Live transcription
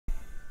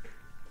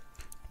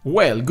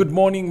Well, good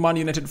morning, Man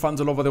United fans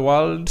all over the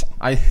world.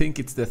 I think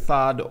it's the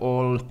third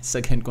or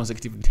second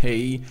consecutive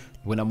day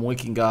when I'm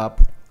waking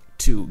up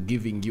to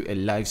giving you a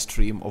live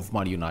stream of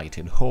Man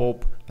United.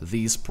 Hope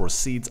this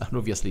proceeds and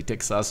obviously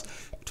takes us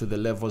to the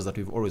levels that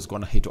we've always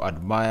gone ahead to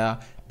admire,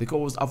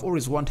 because I've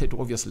always wanted to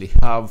obviously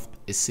have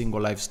a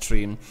single live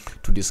stream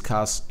to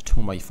discuss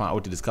to my fan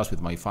or to discuss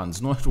with my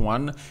fans. Not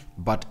one,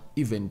 but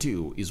even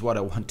two is what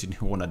I want to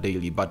do on a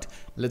daily. But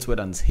let's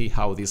wait and see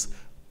how this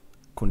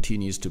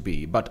continues to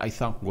be. But I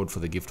thank God for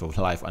the gift of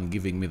life and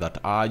giving me that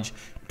urge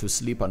to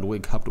sleep and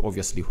wake up to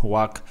obviously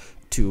work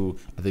to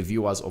the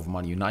viewers of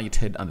Man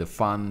United and the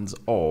fans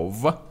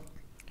of,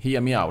 hear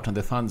me out, and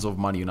the fans of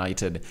Man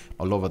United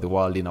all over the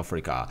world in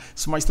Africa.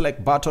 Smash the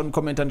like button,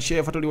 comment and share.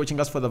 If you're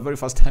watching us for the very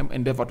first time,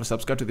 endeavor to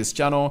subscribe to this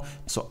channel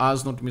so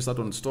as not to miss out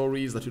on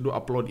stories that we do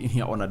upload in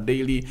here on a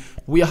daily.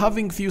 We are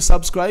having few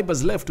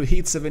subscribers left to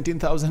hit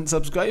 17,000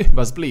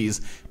 subscribers.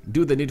 Please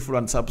do the needful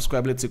and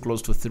subscribe. Let's see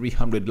close to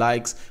 300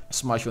 likes.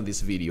 Smash on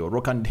this video.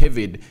 Rock and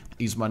David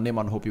is my name,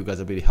 and hope you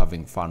guys are really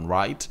having fun,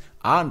 right?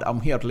 And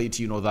I'm here to let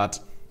you know that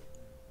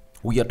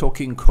we are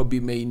talking Kobbie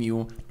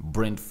Mainoo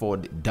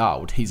Brentford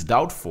doubt. He's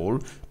doubtful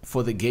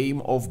for the game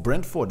of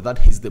Brentford.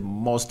 That is the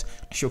most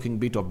shocking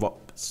bit about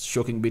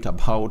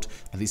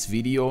this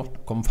video,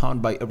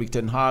 confirmed by Erik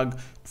Ten Hag.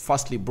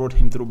 Firstly brought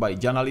him through by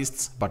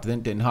journalists, but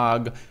then Ten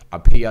Hag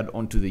appeared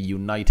onto the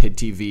United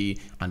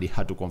TV and he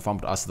had to confirm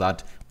to us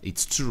that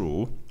it's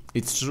true.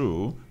 It's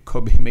true,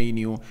 Kobbie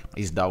Mainoo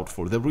is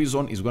doubtful. The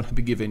reason is going to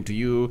be given to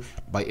you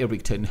by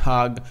Erik Ten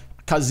Hag.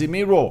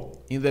 Casemiro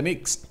in the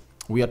mix.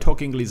 We are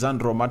talking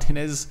Lisandro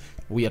Martinez.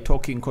 We are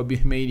talking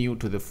Kobbie Mainoo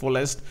to the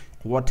fullest,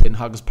 what Ten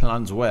Hag's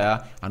plans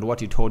were and what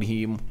he told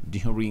him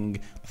during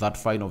that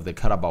final of the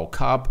Carabao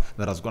Cup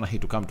that has gone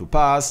ahead to come to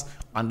pass.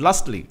 And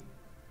lastly,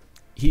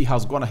 he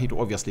has gone ahead to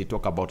obviously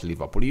talk about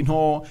Liverpool. You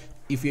know,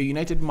 if you're a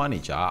United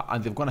manager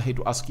and they've gone ahead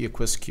to ask you a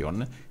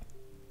question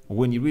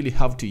when you really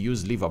have to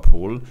use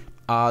Liverpool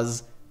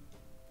as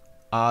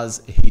a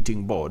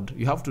hitting board,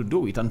 you have to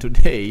do it. And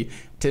today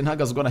Ten Hag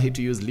has gone ahead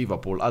to use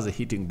Liverpool as a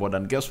hitting board,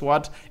 and guess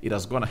what, it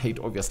has gone ahead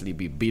to obviously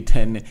be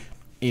beaten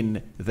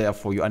in there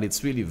for you. And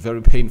it's really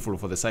very painful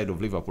for the side of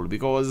Liverpool,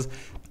 because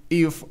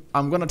if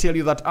I'm gonna tell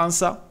you that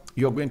answer,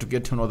 you're going to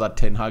get to know that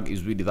Ten Hag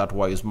is really that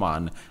wise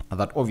man and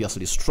that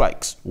obviously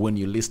strikes when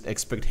you least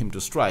expect him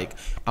to strike.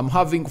 I'm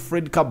having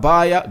Fred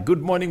Kabaya.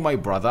 Good morning, my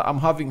brother. I'm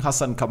having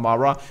Hassan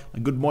Kamara.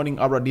 Good morning,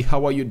 Aradi.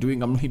 How are you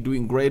doing? I'm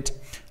doing great.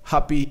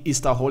 Happy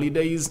Easter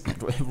holidays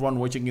to everyone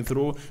watching it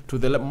through. To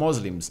the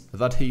Muslims,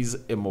 that is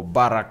a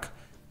Mubarak.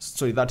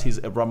 So that is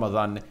a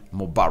Ramadan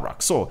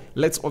Mubarak. So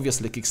let's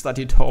obviously kickstart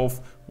it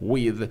off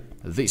with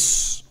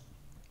this.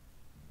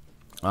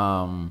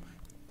 Kobbie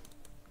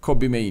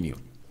Mainoo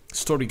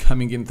story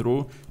coming in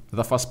through.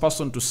 The first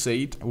person to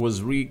say it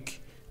was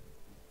Rich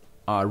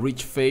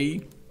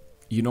Fay.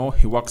 You know,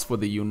 he works for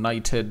the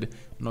United.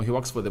 No, he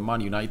works for the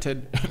Man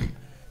United.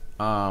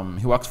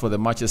 He works for the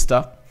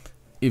Manchester.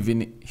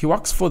 Even he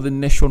works for the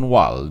Nation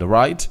World,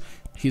 right?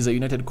 He's a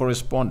United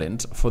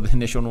correspondent for the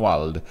Nation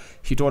World.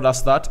 He told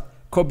us that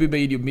Kobbie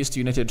Mainoo missed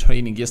United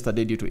training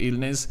yesterday due to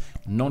illness,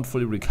 not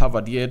fully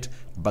recovered yet,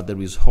 but there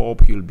is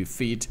hope he'll be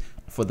fit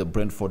for the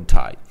Brentford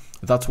tie.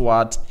 That's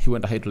what he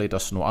went ahead to let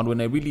us know. And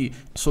when I really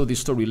saw this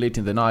story late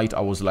in the night,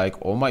 I was like,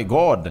 oh my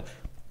God,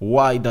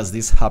 why does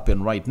this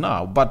happen right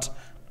now? But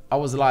I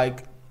was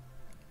like,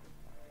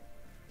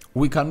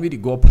 we can really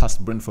go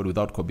past Brentford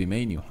without Kobbie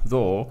Mainoo.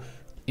 Though,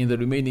 in the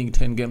remaining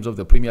 10 games of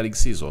the Premier League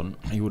season,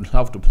 you would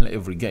have to play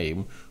every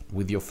game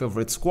with your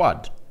favorite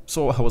squad.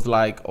 So I was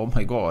like, oh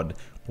my God,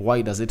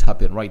 why does it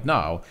happen right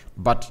now?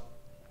 But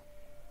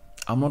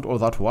I'm not all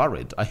that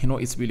worried. I know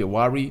it's really a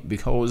worry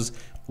because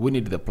we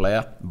need the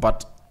player,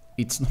 but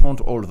it's not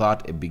all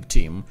that a big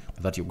team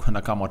that you're going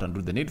to come out and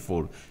do the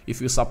needful.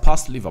 If you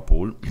surpass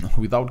Liverpool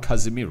without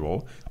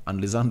Casemiro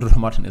and Lisandro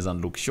Martinez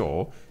and Luke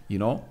Shaw, you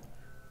know,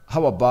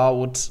 how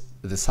about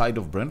the side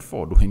of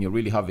Brentford when you're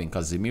really having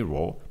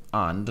Casemiro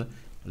and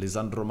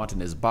Lisandro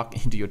Martinez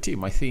back into your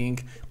team? I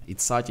think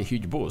it's such a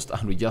huge boost,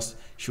 and we just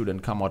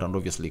shouldn't come out and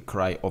obviously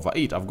cry over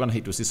it. I've gone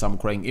ahead to see some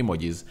crying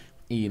emojis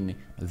in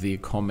the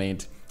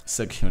comment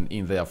section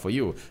in there for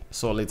you.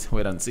 So let's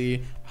wait and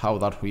see how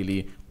that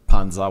really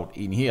pans out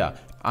in here.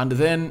 And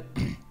then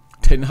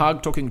Ten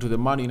Hag, talking to the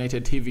Man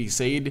United TV,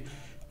 said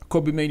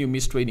Kobbie Mainoo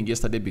missed training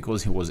yesterday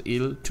because he was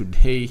ill.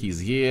 Today he's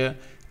here,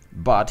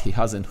 but he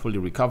hasn't fully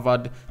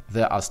recovered.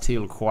 There are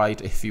still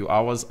quite a few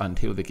hours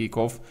until the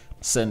kickoff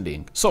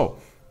sending. So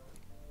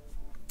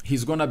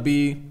he's gonna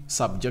be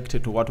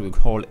subjected to what we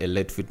call a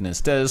late fitness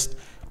test,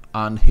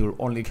 and he'll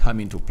only come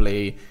into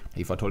play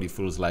if at all he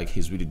feels like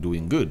he's really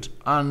doing good.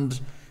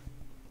 And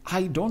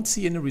I don't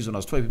see any reason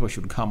as to why people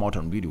should come out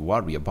and really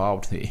worry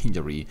about the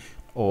injury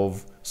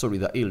of,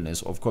 the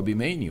illness of Kobbie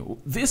Mainoo.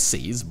 This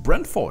is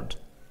Brentford.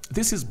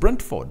 This is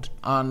Brentford.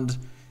 And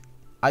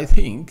I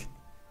think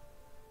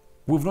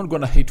we've not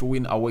gone ahead to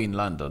win away in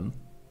London.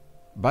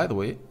 By the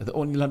way, the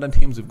only London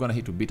teams we've gone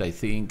ahead to beat, I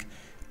think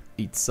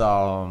it's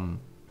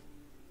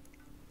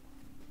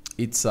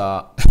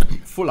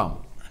Fulham.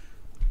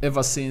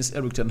 ever since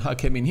Erik ten Hag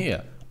came in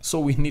here. So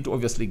we need to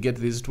obviously get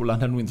these 2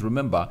 London wins.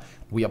 Remember,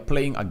 we are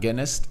playing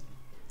against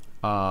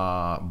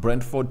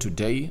Brentford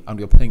today, and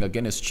we are playing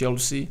against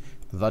Chelsea.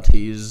 That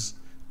is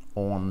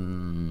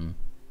on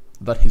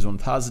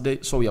Thursday.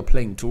 So we are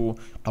playing 2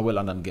 away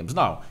London games.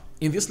 Now,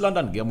 in this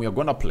London game, we are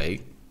gonna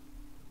play.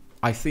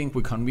 I think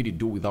we can really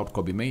do without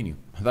Kobbie Mainoo.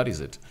 That is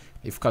it.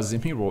 If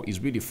Casemiro is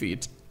really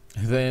fit,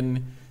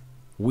 then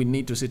we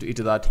need to see to it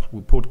that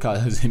we put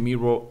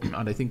Casemiro,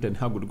 and I think Ten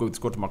Hag would go with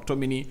Scott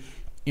McTominay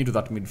into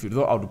that midfield.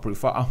 Though I would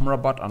prefer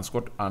Amrabat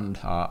and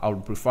I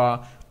would prefer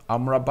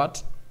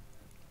Amrabat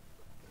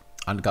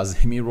and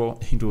Casemiro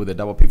into the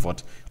double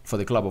pivot for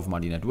the club of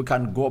Man United. We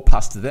can go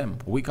past them.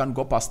 We can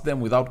go past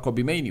them without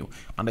Kobbie Mainoo.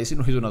 And I see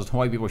no reason as to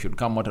why people should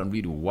come out and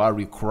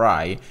really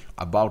cry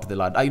about the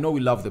lad. I know we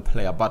love the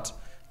player, but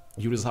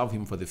you reserve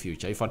him for the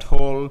future. If at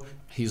all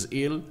he's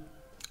ill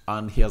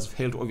and he has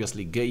failed to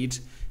obviously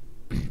get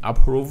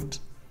approved,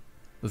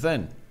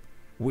 then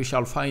we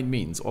shall find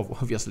means of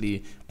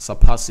obviously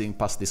surpassing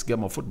past this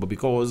game of football,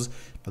 because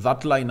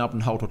that lineup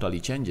now totally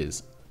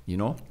changes. You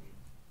know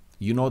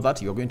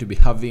that you're going to be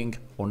having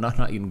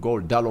Onana in goal,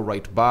 Dalot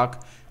right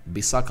back,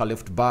 Bissaka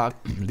left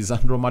back,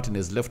 Lisandro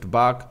Martinez left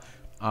back,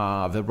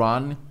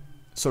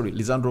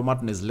 Lisandro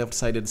Martinez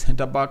left-sided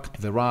centre-back,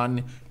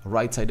 Varane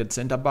right-sided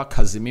centre-back,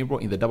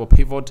 Casemiro in the double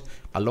pivot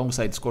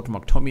alongside Scott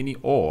McTominay,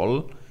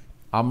 all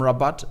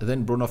Amrabat,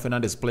 then Bruno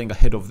Fernandes playing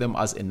ahead of them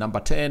as a number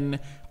 10,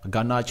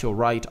 Garnacho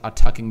right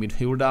attacking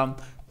midfielder,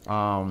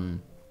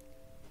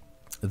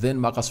 then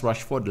Marcus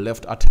Rashford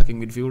left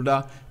attacking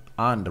midfielder,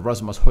 and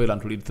Rasmus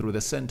Højlund to lead through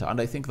the center. And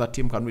I think that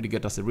team can really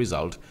get us a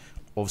result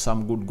of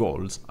some good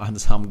goals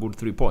and some good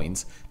 3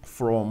 points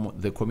from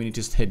the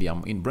Community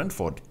Stadium in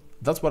Brentford.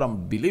 That's what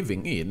I'm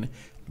believing in.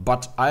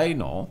 But I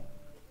know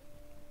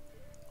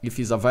if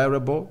he's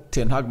available,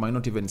 Ten Hag might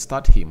not even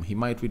start him. He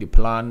might really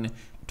plan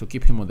to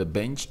keep him on the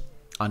bench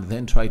and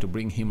then try to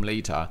bring him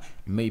later,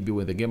 maybe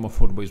when the game of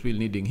football is really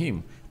needing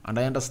him. And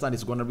I understand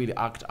it's going to really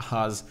act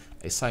as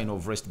a sign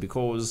of rest,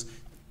 because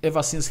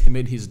ever since he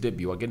made his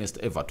debut against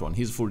Everton,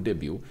 his full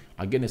debut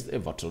against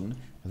Everton,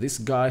 this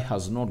guy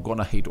has not gone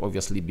ahead to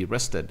obviously be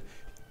rested,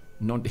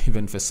 not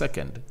even for a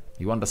second.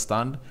 You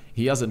understand?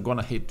 He hasn't gone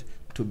ahead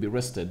to be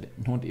rested,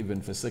 not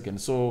even for a second.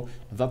 So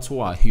that's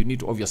why you need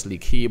to obviously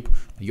keep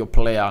your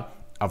player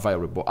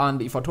available.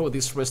 And if at all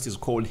this rest is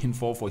called in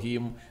for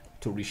him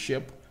to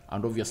reshape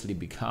and obviously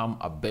become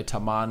a better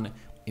man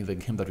in the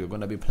game that you're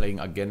going to be playing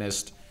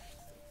against,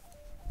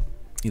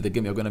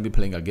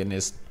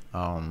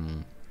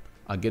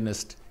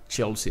 against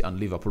Chelsea and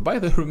Liverpool. By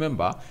the way,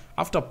 remember,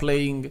 after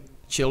playing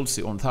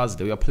Chelsea on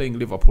Thursday, we are playing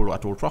Liverpool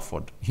at Old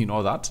Trafford. You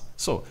know that?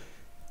 So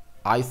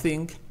I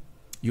think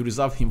you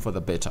reserve him for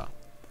the better.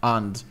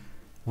 And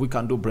we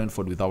can do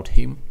Brentford without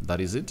him.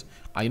 That is it.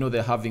 I know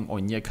they're having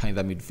Onyeka in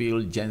the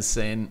midfield,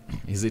 Jensen,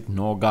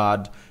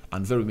 Nogard,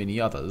 and very many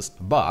others.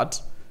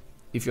 But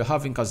if you're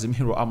having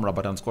Casemiro,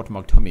 Amrabat, and Scott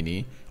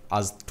McTominay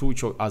as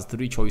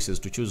 3 choices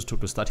to choose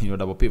to start in your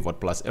double pivot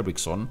plus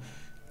Eriksen,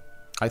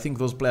 I think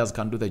those players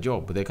can do the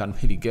job. They can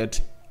really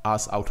get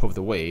us out of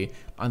the way,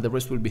 and the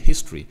rest will be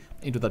history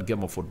into that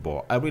game of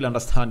football. I really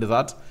understand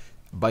that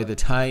by the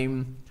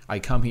time I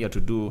come here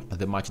to do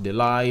the match day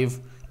live,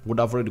 would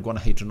have already gone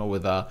ahead to know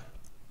whether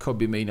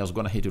Kobbie Mainoo is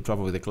going ahead to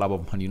travel with the club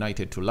of Man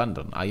United to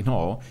London. I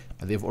know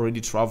they've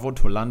already traveled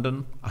to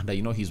London, and I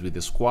know he's with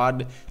the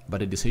squad,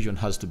 but a decision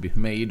has to be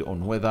made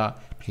on whether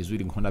he's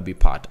really going to be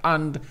part.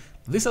 And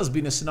this has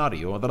been a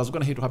scenario that has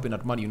gone ahead to happen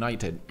at Man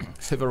United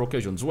several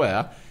occasions,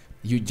 where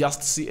you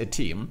just see a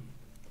team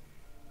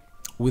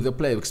with a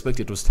player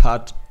expected to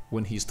start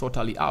when he's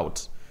totally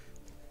out.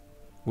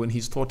 When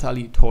he's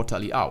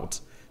totally out.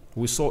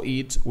 We saw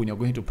it when you're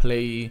going to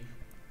play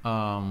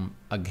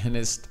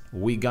against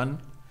Wigan.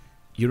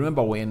 You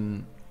remember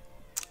when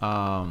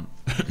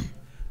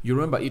you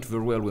remember it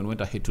very well when we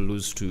went ahead to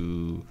lose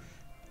to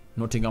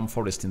Nottingham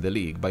Forest in the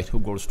league by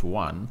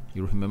 2-1.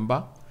 You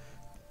remember?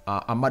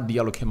 Amad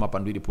Diallo came up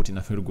and really put in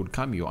a very good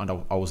cameo, and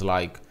I was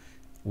like,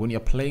 when you're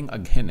playing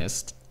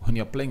against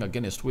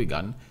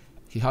Wigan,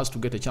 he has to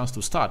get a chance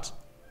to start,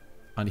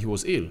 and he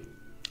was ill.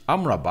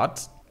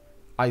 Amrabat,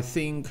 I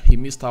think he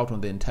missed out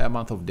on the entire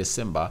month of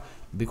December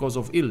because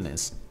of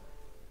illness.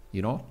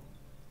 You know,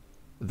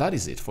 that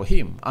is it for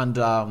him. And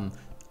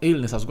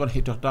illness has gone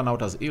to turn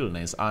out as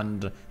illness,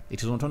 and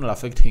it is not only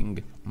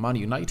affecting Man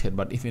United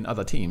but even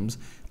other teams.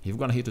 You've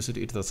gone ahead to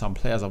see it that some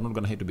players are not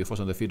going to have to be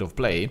forced on the field of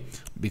play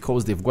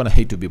because they've gone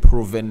ahead to be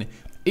proven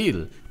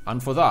ill.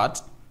 And for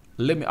that,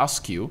 let me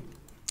ask you,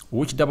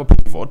 which double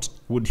pivot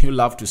would you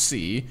love to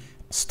see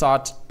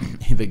start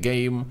in the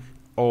game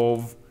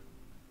of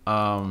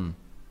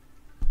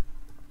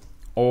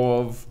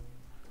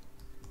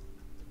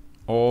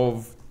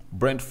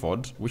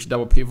Brentford? Which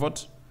double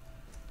pivot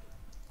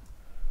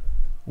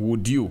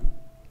would you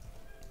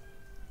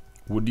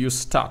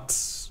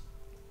start?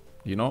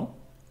 You know,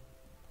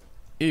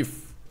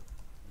 if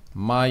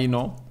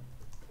Mainoo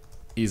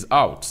is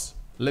out,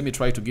 let me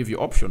try to give you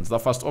options. The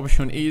first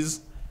option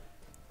is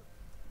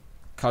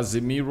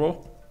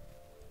Casemiro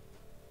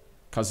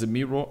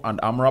Casemiro and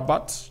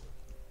Amrabat,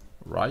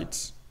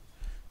 right?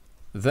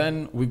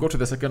 Then we go to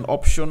the second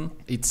option.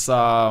 It's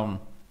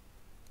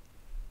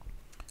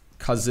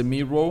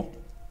Casemiro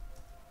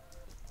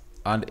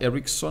and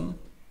Ericsson,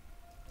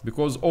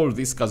 because all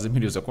these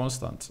Casemiros are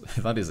constant.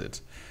 That is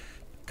it.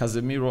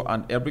 Casemiro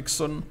and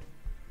Ericsson.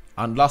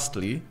 And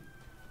lastly,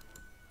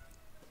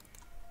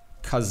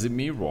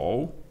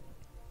 Casemiro,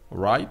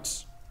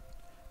 right?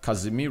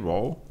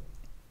 Casemiro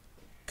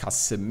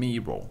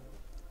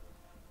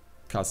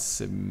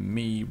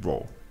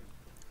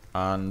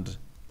and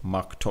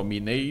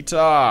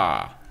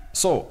McTominator.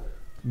 So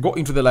go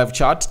into the live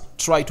chat,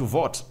 try to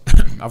vote.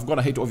 I've gone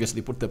ahead to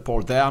obviously put the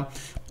poll there.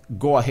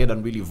 Go ahead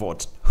and really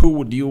vote. Who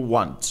would you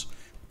want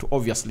to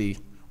obviously,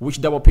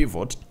 which double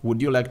pivot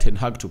would you like Ten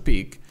Hag to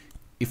pick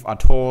if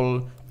at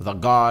all the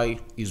guy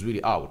is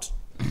really out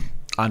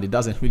and it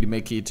doesn't really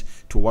make it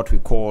to what we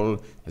call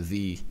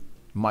the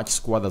match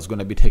squad that's going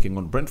to be taking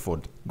on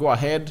Brentford? Go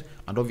ahead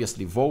and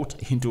obviously vote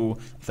into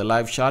the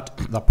live chat.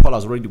 The poll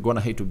has already gone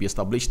ahead to be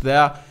established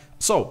there.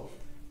 So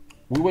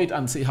we wait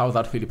and see how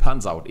that really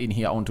pans out in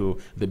here onto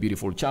the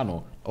beautiful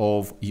channel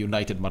of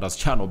United Matters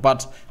channel.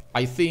 But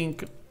I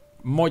think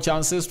more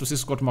chances to see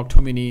Scott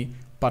McTominay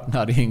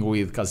partnering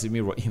with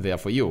Casemiro in there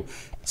for you.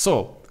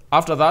 So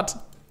after that,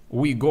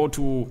 we go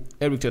to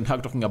Erik Ten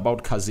Hag talking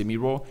about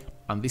Casemiro,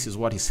 and this is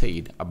what he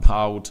said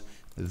about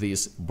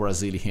this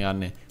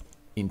Brazilian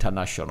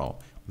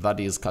international, that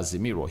is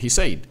Casemiro. He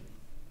said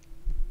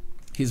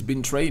he's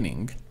been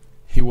training,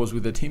 he was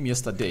with the team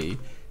yesterday,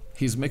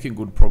 he's making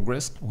good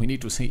progress. We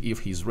need to see if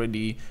he's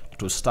ready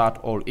to start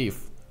or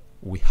if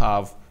we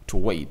have to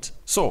wait.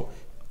 So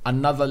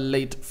another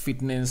late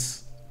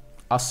fitness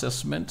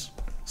assessment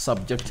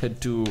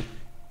subjected to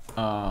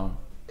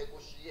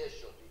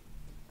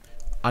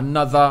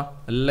another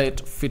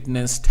late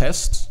fitness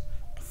test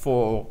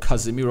for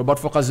Casemiro. But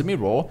for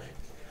Casemiro,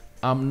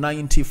 I'm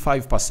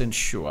 95%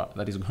 sure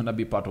that he's going to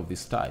be part of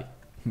this tie.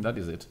 That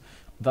is it.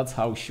 That's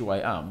how sure I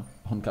am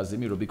on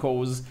Casemiro,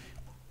 because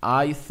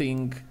I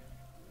think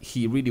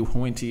he really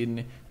went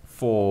in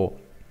for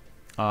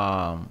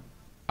a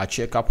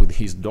checkup with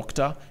his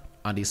doctor,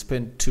 and he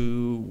spent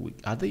 2,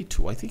 are they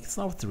 2? I think it's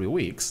now 3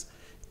 weeks.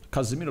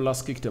 Casemiro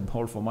last kicked a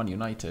ball for Man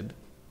United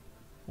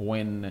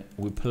when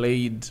we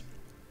played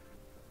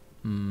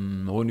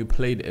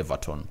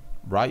Everton,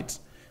 right?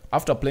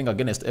 After playing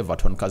against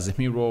Everton,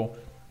 Casemiro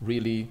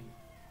really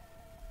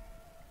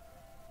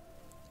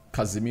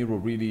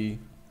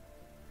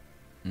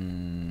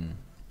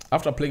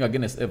after playing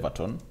against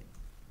Everton,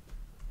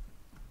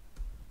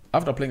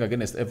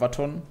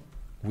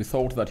 we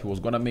thought that he was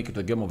gonna make it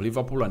the game of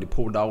Liverpool, and he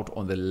pulled out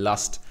on the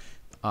last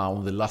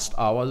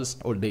hours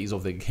or days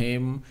of the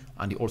game,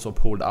 and he also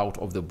pulled out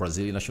of the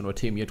Brazilian national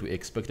team, yet we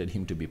expected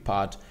him to be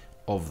part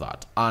of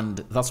that. And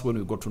that's when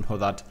we got to know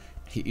that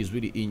he is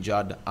really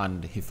injured,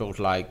 and he felt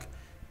like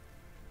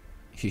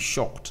he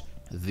shocked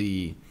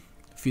the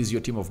physio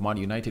team of Man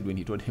United when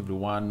he told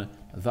everyone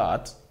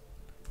that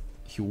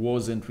he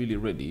wasn't really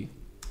ready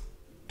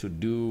to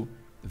do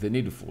the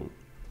needful.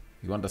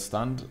 You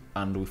understand?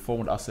 And we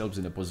found ourselves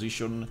in a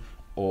position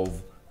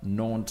of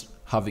not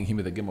having him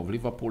in the game of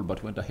Liverpool,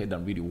 but went ahead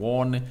and really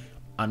won.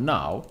 And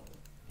now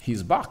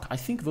he's back. I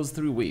think those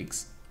 3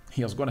 weeks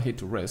he has gone ahead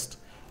to rest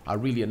are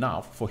really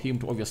enough for him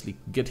to obviously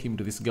get him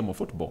to this game of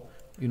football,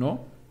 you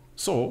know?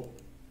 So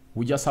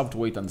we just have to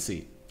wait and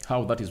see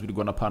how that is really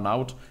going to pan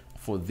out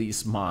for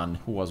this man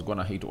who was going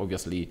ahead to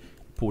obviously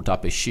put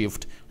up a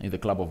shift in the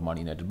club of Man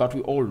United. But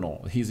we all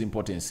know his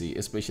importance,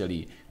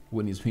 especially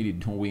when he's really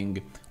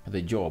doing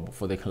the job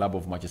for the club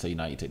of Manchester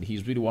United.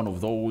 He's really one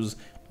of those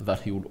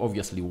that he would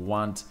obviously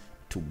want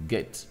to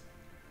get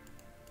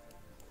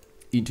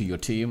into your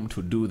team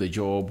to do the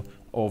job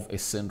of a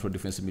central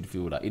defensive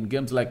midfielder. In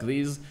games like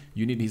these,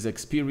 you need his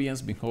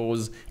experience,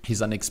 because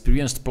he's an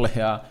experienced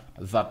player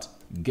that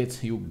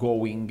gets you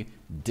going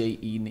day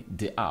in,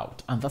 day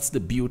out. And that's the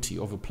beauty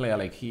of a player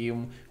like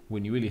him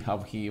when you really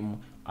have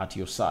him at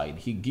your side.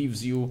 He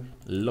gives you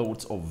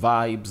loads of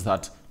vibes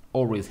that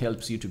always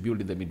helps you to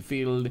build in the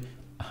midfield,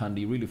 and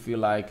you really feel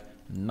like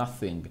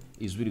nothing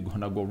is really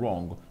gonna go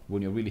wrong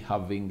when you're really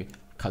having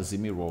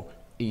Casemiro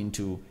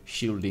into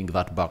shielding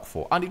that back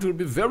four. And it will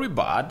be very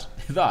bad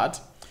that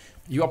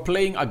you are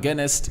playing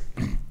against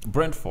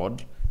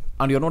Brentford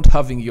and you're not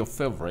having your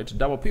favorite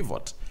double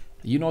pivot.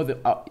 You know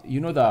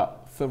the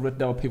favorite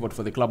double pivot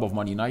for the club of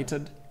Man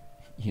United,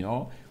 you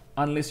know,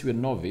 unless you're a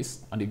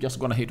novice and you've just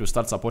gone ahead to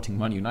start supporting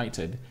Man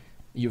United,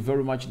 you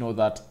very much know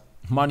that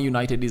Man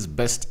United's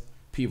best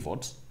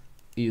pivot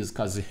is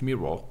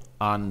Casemiro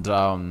and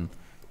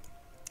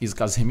it's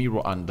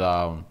Casemiro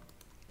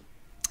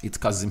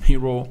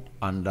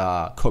and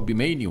Kobbie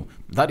Mainoo.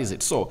 That is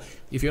it. So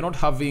if you're not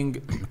having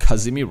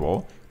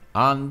Casemiro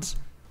and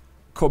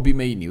Kobbie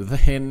Mainoo,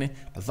 then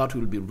that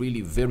will be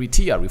really very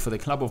teary for the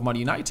club of Man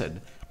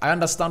United. I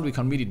understand we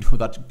can really do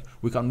that.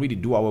 We can really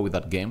do away with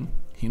that game,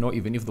 you know,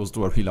 even if those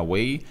two are really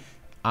away.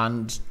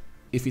 And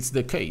if it's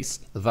the case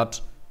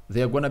that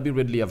they are going to be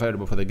readily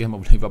available for the game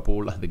of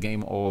Liverpool, the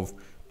game of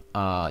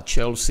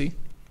Chelsea,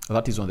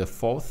 that is on the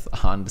 4th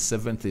and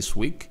 7th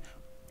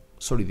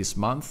this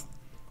month,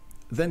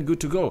 then good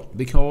to go,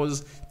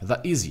 because the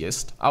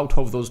easiest out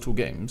of those 3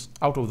 games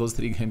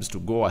to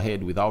go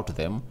ahead without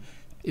them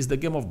is the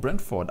game of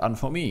Brentford. And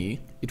for me,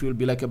 it will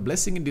be like a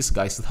blessing in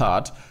disguise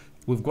that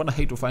we've gone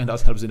ahead to find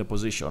ourselves in a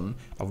position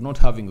of not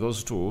having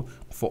those 2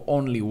 for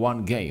only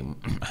 1 game.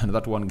 And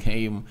that 1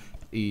 game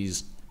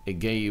is a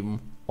game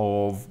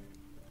of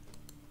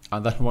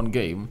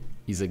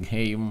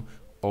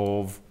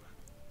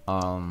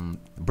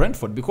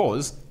Brentford,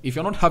 because if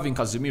you're not having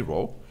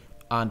Casemiro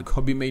and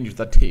Kobbie Mainoo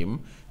that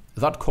team,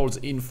 that calls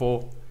in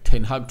for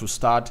Ten Hag to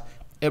start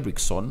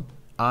Eriksson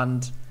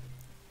and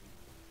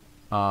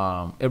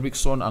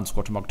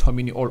Scott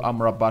McTominay, or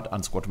Amrabat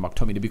and Scott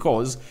McTominay,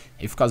 because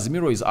if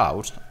Casemiro is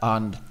out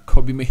and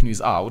Kobbie Mainoo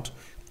is out,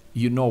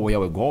 you know where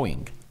we're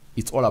going.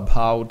 It's all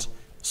about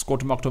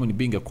Scott McTominay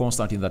being a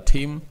constant in the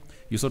team.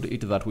 You saw to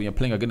it that when you're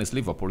playing against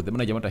Liverpool, the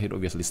manager went ahead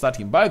obviously start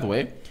him. By the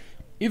way,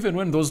 even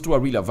when those 2 are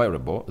really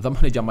available, the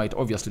manager might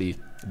obviously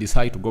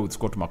decide to go with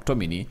Scott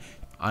McTominay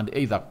and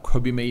either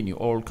Kobbie Mainoo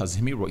or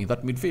Casemiro in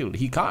that midfield.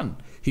 He can.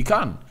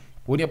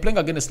 When you're playing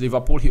against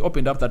Liverpool, he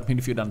opened up that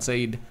midfield and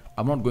said,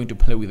 I'm not going to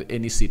play with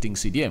any sitting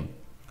CDM,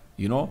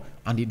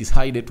 and he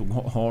decided to go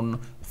on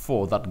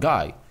for that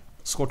guy,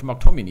 Scott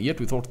McTominay. Yet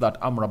we thought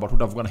that Amrabat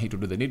would have gone ahead to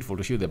do the needful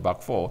to shield the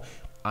back 4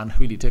 and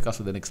really take us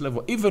to the next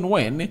level. Even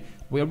when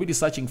we are really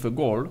searching for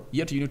goal,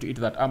 yet you need to eat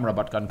that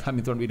Amrabat can come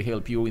in and really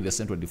help you in the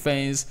central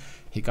defense.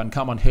 He can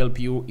come and help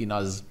you in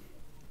as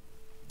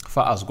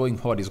far as going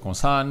forward is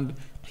concerned.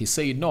 He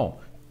said, no,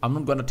 I'm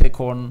not going to take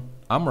on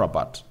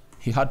Amrabat.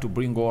 He had to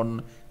bring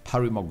on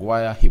Harry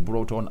Maguire, he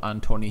brought on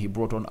Anthony, he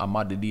brought on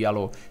Amad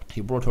Diallo,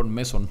 he brought on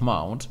Mason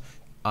Mount,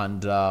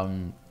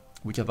 and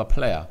which other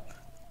player?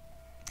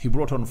 He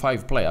brought on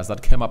 5 players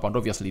that came up and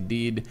obviously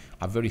did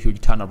a very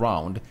huge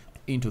turnaround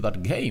into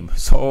that game.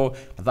 So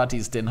that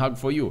is Ten Hag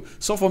for you.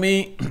 So for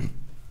me,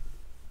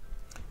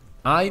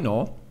 I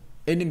know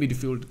any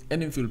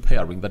midfield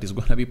pairing that is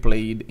going to be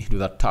played into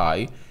that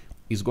tie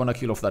is going to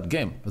kill off that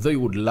game. Though you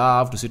would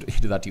love to see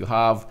that you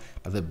have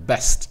the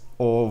best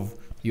of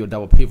your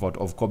double pivot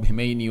of Kobbie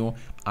Mainoo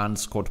and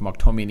Scott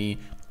McTominay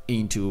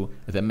into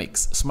the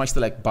mix. Smash the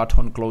like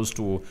button close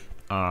to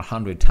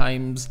 100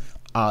 times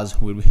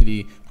as we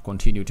really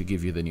continue to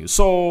give you the news.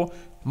 So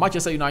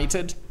Manchester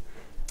United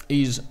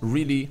is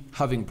really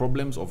having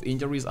problems of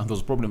injuries, and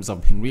those problems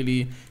have been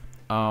really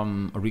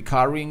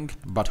recurring,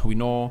 but we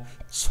know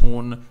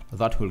soon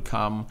that will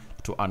come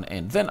to an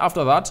end. Then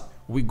after that,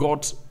 we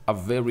got a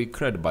very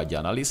credible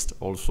journalist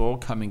also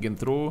coming in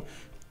through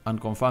and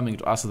confirming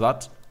to us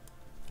that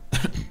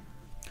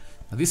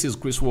this is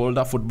Chris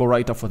Wilder, football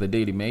writer for the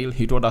Daily Mail.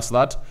 He told us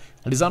that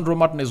Lisandro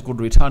Martinez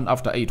could return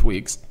after 8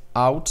 weeks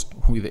out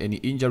with any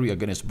injury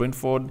against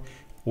Brentford,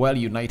 while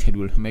United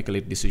will make a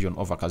late decision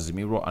over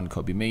Casemiro and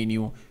Kobbie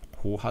Mainoo,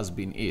 who has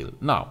been ill.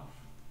 Now,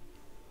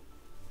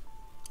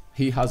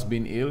 he has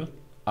been ill,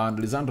 and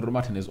Lisandro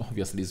Martinez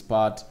obviously is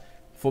part.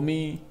 For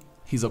me,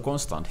 he's a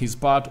constant. He's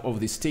part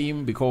of this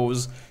team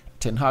because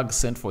Ten Hag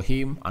sent for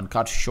him and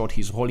cut short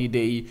his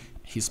holiday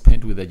he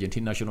spent with the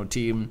Argentine national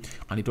team,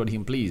 and he told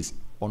him, please,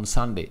 on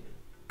Sunday,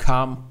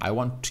 come, I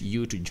want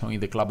you to join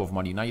the club of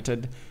Man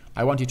United.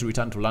 I want you to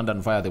return to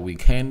London via the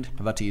weekend,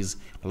 that is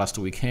last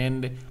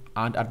weekend,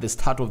 and at the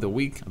start of the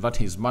week, that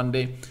is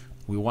Monday,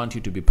 we want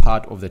you to be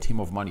part of the team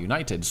of Man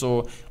United.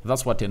 So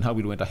that's what Ten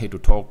Hag went ahead to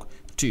talk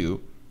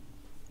to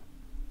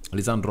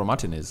Lisandro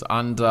Martinez.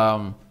 And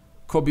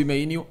Kobbie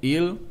Mainoo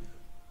ill,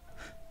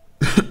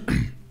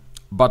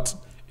 but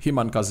him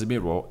and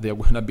Casemiro, they're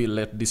going to be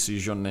late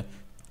decisions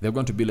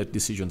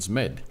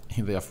made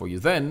in there for you.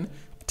 Then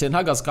Ten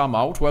Hag has come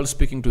out while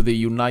speaking to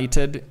the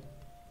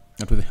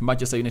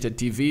Manchester United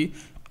TV,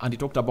 and he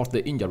talked about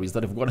the injuries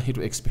that have gone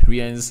to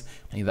experience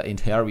in the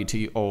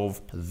entirety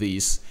of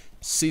this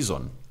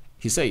season.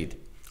 He said,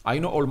 I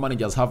know all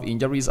managers have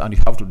injuries and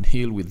you have to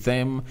deal with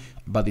them,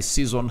 but the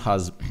season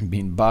has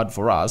been bad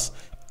for us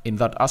in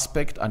that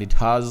aspect, and it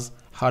has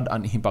had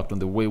an impact on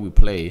the way we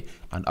play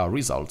and our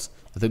results.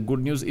 The good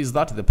news is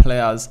that the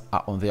players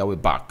are on their way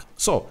back.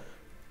 So,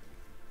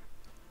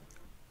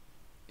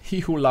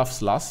 he who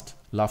laughs last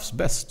laughs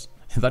best.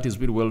 That is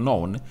really well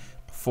known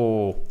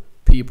for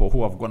people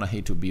who have gone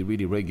ahead to be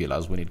really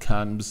regulars when it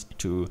comes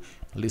to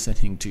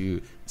listening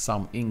to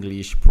some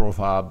English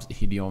proverbs,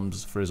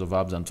 idioms, phrasal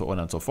verbs, and so on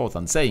and so forth,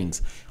 and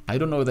sayings. I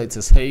don't know whether it's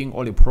a saying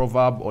or a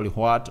proverb or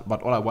what,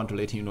 but all I want to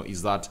let you know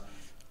is that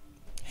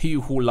he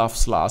who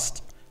laughs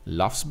last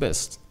laughs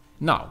best.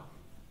 Now,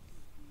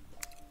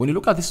 when you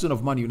look at this season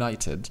of Man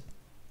United,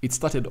 it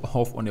started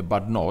off on a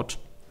bad note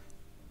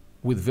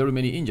with very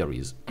many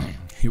injuries.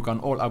 You can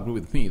all agree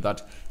with me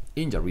that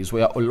injuries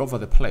were all over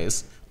the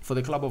place for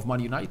the club of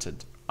Man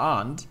United.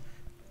 And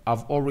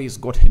I've always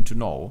gotten to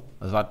know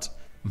that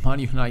Man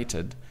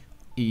United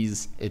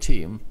is a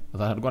team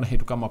that had gone ahead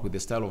to come up with a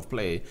style of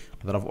play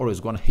that I've always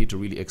gone ahead to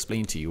really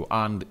explain to you.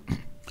 And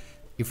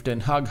if Ten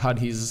Hag had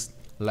his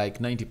like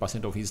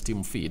 90% of his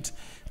team fit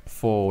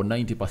for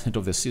 90%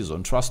 of the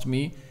season, trust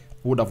me,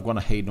 would have gone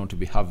ahead not to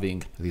be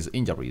having these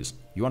injuries.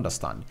 You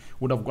understand?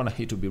 Would have gone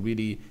ahead to be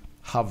really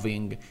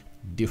having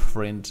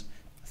different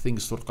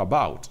things to talk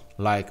about,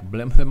 like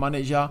blame the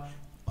manager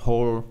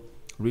or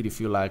really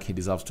feel like he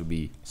deserves to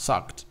be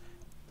sacked.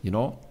 You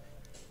know,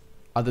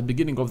 at the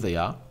beginning of the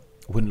year,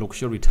 when Luke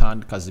Shaw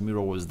returned,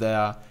 Casemiro was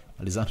there,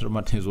 Lisandro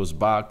Martinez was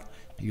back.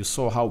 You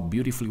saw how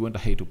beautifully we went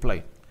ahead to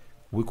play.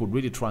 We could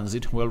really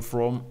transit well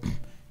from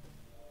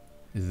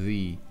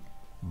the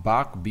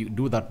back,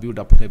 do that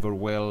build-up play very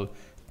well,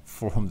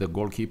 from the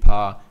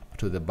goalkeeper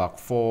to the back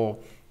four,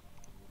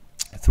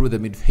 through the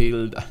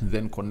midfield, and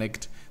then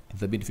connect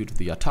the midfield to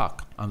the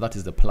attack. And that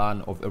is the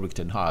plan of Erik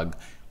ten Hag.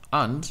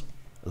 And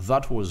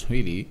that was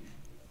really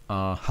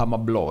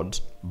hammer-blown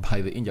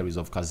by the injuries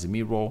of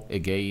Casemiro.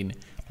 Again,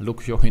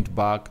 Luke Shaw went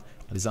back.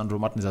 Lisandro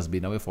Martinez has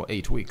been away for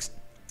 8 weeks.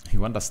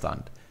 You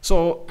understand?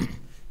 So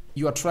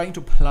you are trying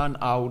to plan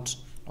out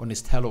on a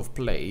style of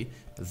play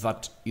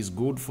that is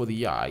good for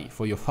the eye,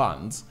 for your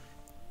fans,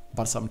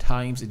 but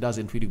sometimes it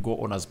doesn't really go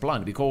on as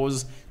planned,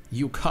 because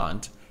you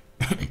can't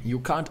you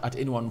can't at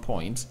any one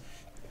point,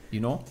 you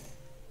know,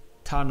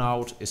 turn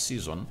around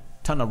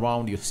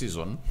your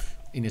season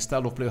in a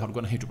style of play you are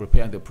going to have to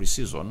prepare in the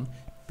preseason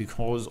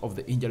because of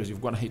the injuries you're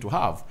going to have to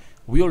have.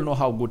 We all know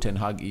how good Ten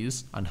Hag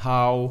is and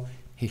how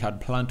he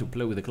had planned to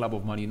play with the club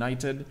of Man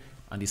United,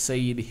 and he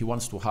said he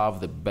wants to have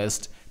the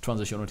best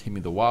transitional team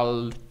in the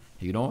world,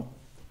 you know.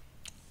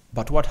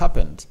 But what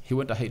happened? He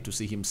went ahead to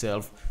see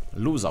himself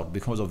lose out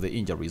because of the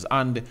injuries.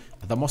 And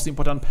the most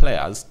important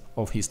players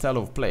of his style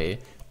of play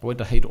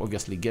went ahead to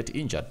obviously get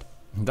injured.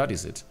 That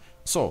is it.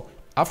 So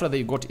after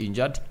they got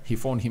injured, he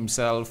found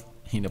himself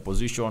in a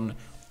position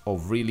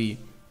of really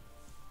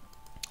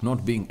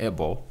not being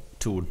able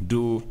to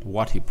do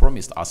what he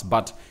promised us.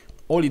 But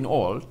all in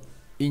all,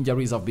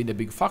 injuries have been a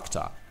big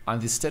factor.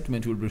 And this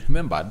statement will be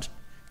remembered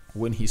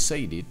when he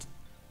said it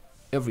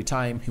every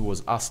time he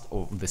was asked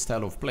of the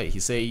style of play.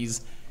 He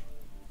says,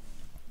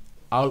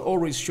 I'll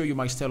always show you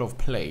my style of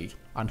play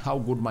and how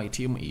good my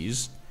team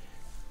is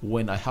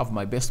when I have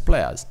my best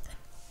players.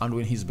 And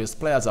when his best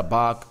players are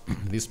back,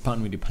 this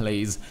plan really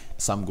plays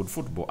some good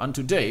football. And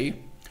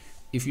today,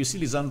 if you see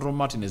Lisandro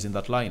Martinez in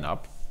that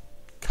lineup,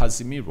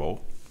 Casemiro,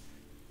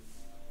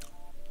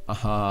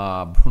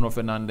 Bruno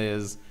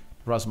Fernandes,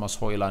 Rasmus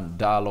Højlund,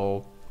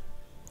 Dalot,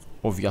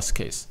 obvious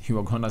case, you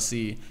are going to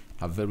see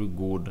a very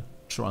good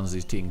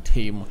transiting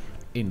team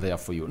in there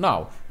for you.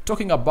 Now,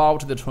 talking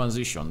about the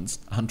transitions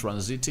and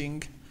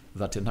transiting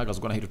that Ten Hag is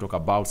going to have to talk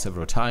about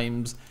several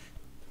times,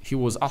 he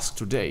was asked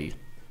today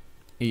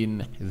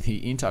in the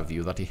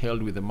interview that he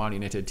held with the Man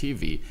United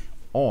TV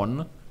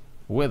on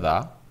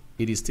whether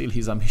it is still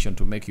his ambition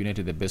to make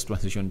United the best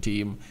transition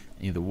team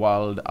in the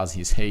world, as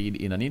he said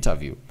in an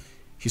interview.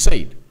 He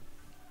said,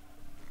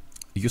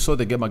 you saw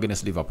the game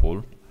against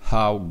Liverpool,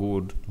 how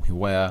good we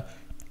were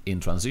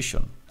in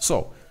transition.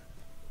 So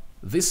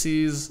this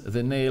is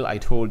the nail I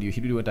told you.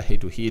 He really went ahead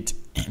to hit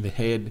the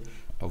head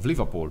of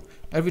Liverpool.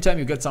 Every time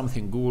you get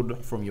something good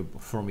from your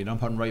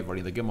number one rival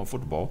in the game of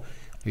football,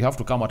 you have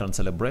to come out and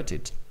celebrate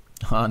it.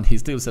 And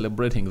he's still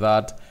celebrating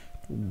that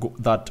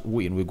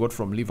win we got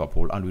from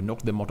Liverpool, and we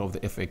knocked them out of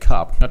the FA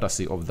Cup,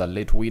 courtesy of the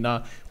late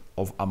winner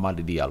of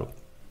Amad Diallo.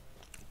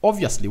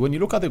 Obviously, when you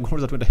look at the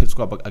goals that went ahead to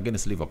score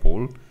against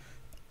Liverpool,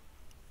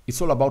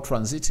 it's all about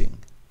transiting.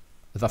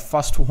 The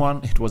first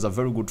one, it was a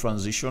very good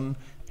transition,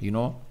 you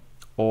know,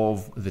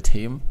 of the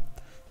team.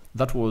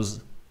 That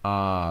was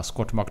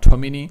Scott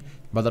McTominay,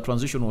 but the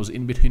transition was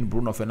in between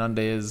Bruno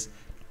Fernandes,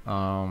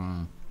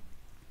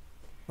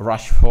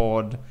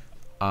 Rashford,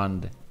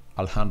 and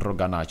Alejandro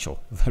Garnacho.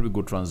 Very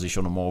good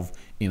transition move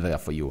in there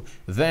for you.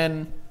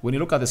 Then, when you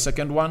look at the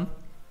second one,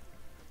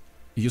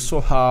 you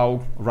saw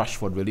how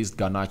Rashford released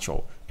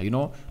Garnacho. You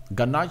know,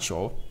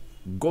 Garnacho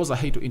goes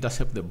ahead to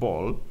intercept the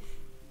ball.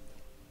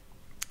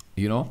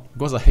 You know,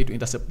 goes ahead to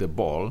intercept the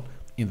ball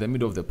in the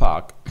middle of the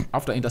park.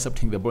 After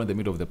intercepting the ball in the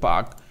middle of the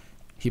park,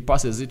 he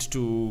passes it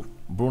to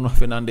Bruno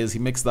Fernandes. He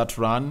makes that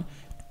run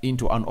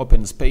into an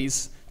open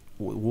space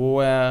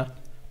where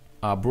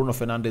Bruno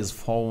Fernandes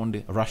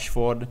found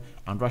Rashford,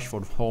 and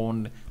Rashford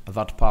found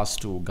that pass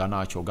to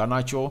Garnacho.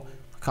 Garnacho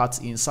cuts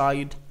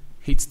inside,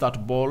 hits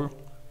that ball,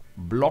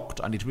 blocked,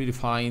 and it really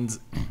finds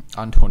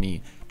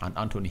Anthony, and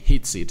Anthony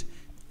hits it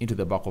into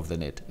the back of the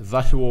net.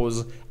 That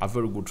was a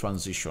very good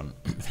transition.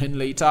 Then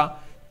later,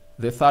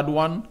 the third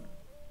one,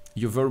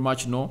 you very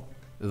much know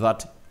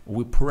that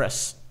we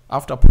press.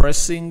 After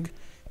pressing,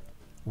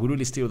 we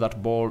really steal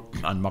that ball,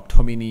 and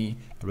McTominay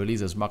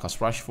releases Marcus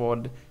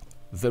Rashford.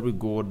 Very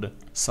good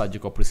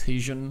surgical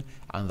precision,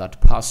 and that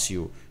pass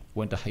you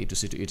went ahead to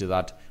see to it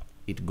that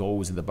it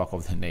goes in the back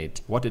of the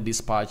net. What a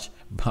dispatch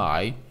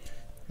by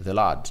the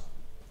lad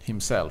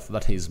himself,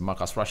 that is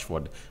Marcus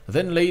Rashford.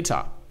 Then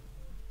later,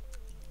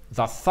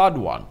 the third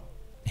one,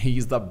 he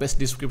is the best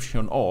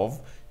description of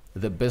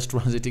the best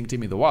transiting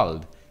team in the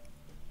world.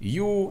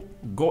 You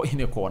go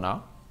in a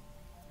corner,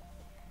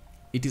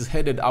 it is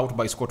headed out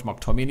by Scott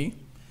McTominay.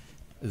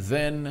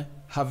 Then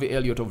Harvey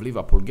Elliott of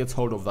Liverpool gets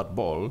hold of that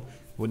ball.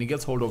 When he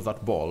gets hold of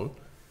that ball,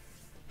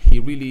 he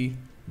really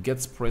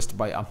gets pressed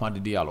by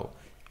Amad Diallo.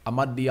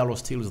 Amad Diallo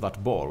steals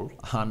that ball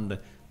and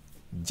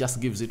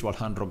just gives it to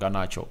Alejandro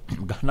Garnacho.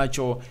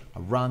 Garnacho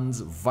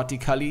runs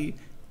vertically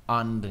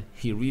and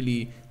he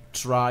really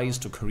tries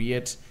to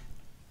create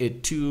a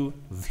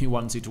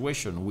 2v1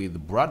 situation with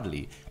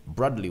Bradley.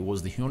 Bradley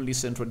was the only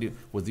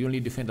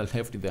defender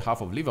left in the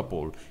half of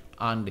Liverpool,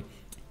 and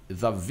the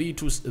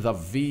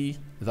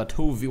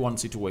 2v1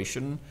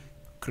 situation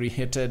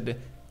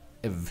created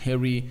a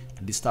very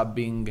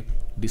disturbing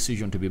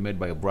decision to be made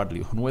by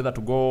Bradley on whether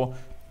to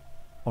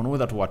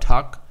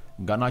attack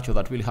Garnacho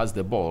that really has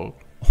the ball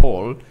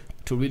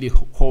to really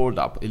hold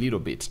up a little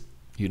bit,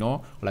 you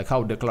know, like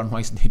how Declan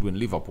Rice did when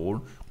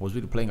Liverpool was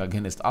really playing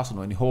against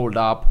Arsenal and he hold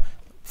up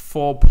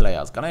 4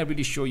 players. Can I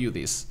really show you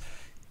this?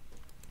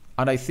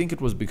 And I think it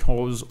was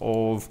because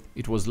of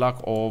lack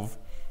of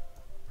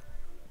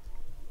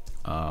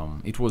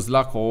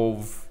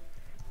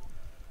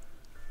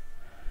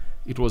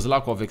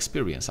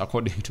experience,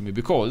 according to me,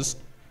 because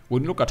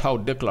when you look at how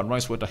Declan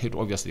Rice went ahead to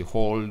obviously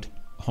hold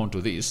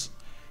onto this,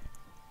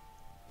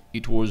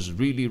 it was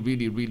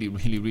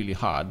really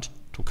hard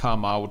to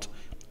come out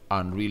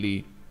and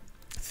really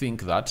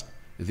think that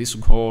this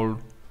goal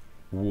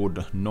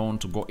would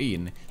not go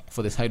in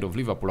for the side of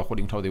Liverpool,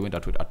 according to how they went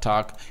out with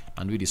attack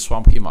and really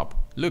swamp him up.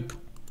 Look.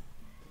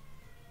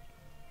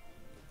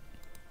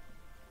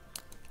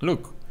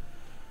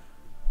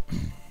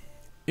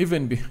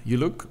 Even you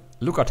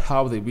look at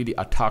how they really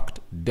attacked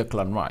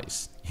Declan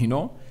Rice. You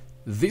know,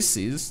 this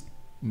is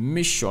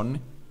mission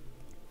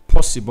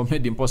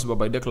made impossible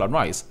by Declan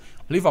Rice.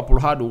 Liverpool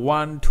had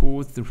 1,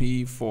 2,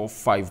 3, 4,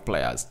 5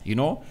 players. You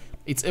know,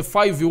 it's a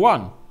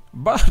 5v1.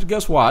 But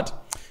guess what?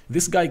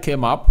 This guy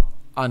came up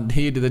and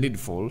did the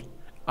needful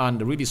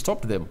and really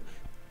stopped them.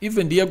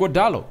 Even Diego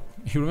Dallo,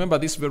 you remember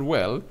this very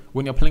well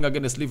when you're playing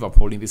against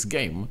Liverpool in this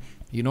game.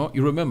 You know,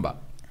 you remember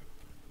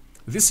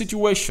this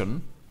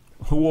situation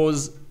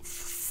was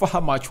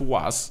far much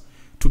worse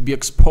to be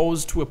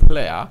exposed to a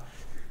player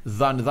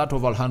than that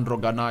of Alejandro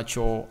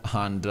Garnacho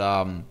and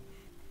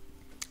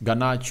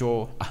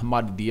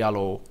Amad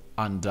Diallo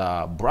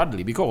and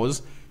Bradley,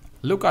 because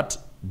look at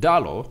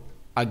Dallo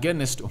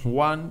against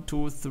 1,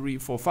 2, 3,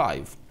 4,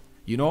 5.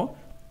 You know,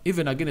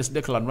 even against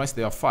Declan Rice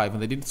they are 5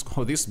 and they didn't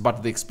score this,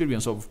 but the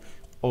experience of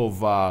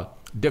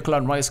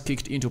Declan Rice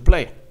kicked into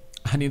play.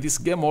 And in this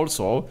game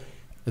also,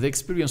 the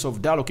experience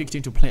of Dallo kicked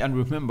into play. And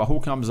remember, who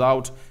comes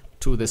out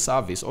to the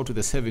service or to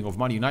the saving of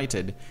Man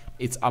United?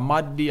 It's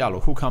Amad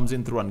Diallo who comes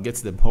in through and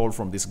gets the ball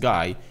from this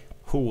guy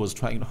who was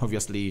trying to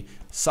obviously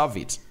serve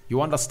it.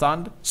 You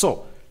understand?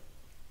 So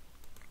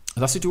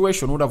the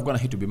situation would have gone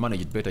ahead to be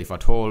managed better if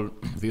at all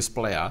this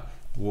player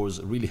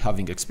was really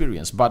having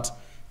experience. But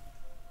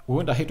we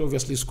went ahead to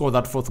obviously score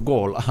that 4th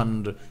goal,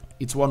 and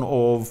it's one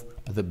of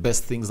the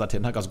best things that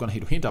Ten Hag has gone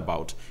ahead to hint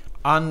about.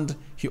 And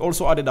he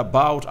also added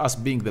about us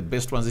being the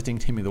best transiting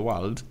team in the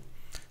world.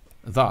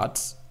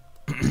 That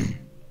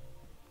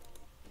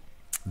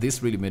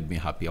this really made me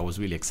happy. I was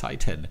really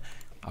excited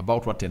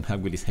about what Ten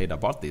Hag really said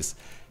about this.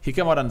 He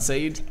came out and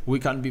said, we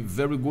can be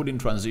very good in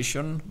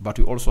transition, but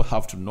we also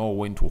have to know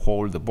when to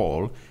hold the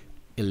ball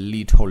a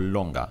little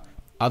longer.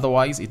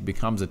 Otherwise, it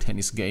becomes a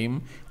tennis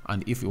game,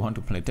 and if you want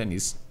to play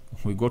tennis,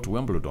 we go to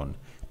Wimbledon.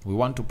 We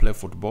want to play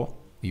football,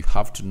 you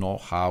have to know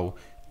how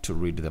to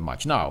read the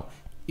match. Now,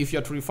 if you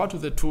are to refer to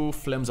the two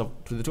frames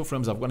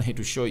I've gone ahead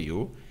to show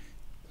you,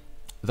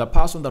 the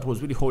person that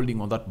was really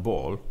holding on that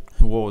ball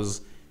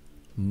was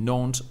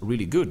not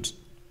really good.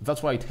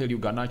 That's why I tell you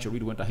Garnacho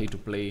really went ahead to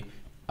play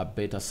a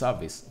better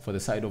service for the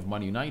side of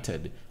Man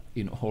United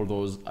in all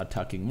those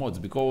attacking modes,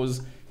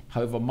 because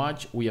however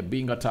much we are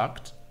being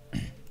attacked,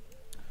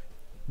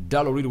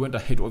 Dallo really went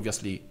ahead to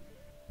obviously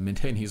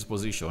maintain his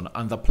position,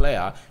 and the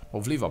player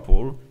of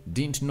Liverpool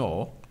didn't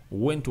know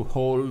when to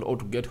hold or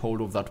to get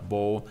hold of that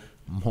ball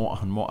more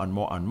and more and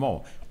more and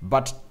more.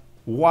 But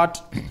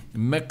what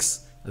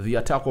makes the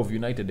attack of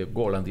United a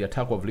goal and the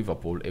attack of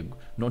Liverpool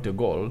not a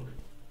goal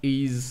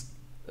is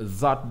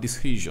that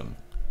decision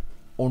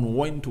on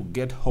when to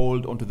get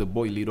hold onto the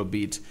ball a little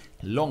bit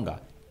longer.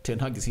 Ten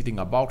Hag is hitting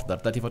about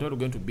that if you're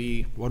going to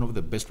be one of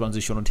the best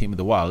transitional team in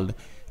the world,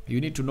 you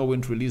need to know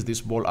when to release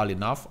this ball early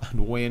enough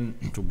and when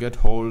to get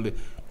hold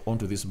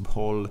onto this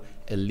ball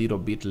a little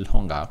bit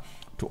longer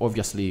to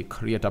obviously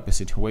create up a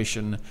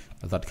situation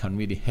that can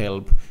really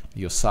help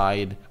your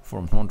side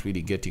from not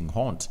really getting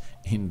haunt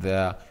in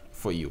there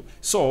for you.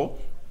 So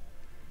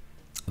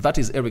that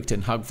is Erik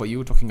Ten Hag for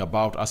you, talking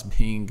about us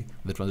being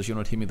the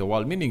transitional team in the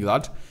world, meaning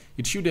that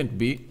it shouldn't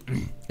be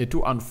a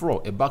to and fro,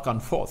 a back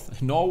and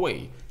forth. No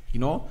way. You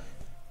know,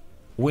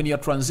 when you're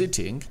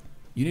transiting,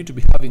 you need to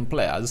be having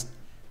players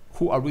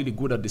who are really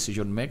good at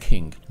decision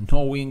making,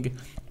 knowing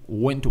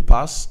when to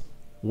pass,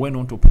 when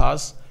not to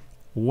pass,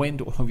 when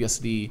to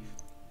obviously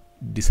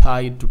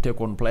decide to take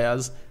on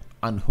players,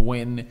 and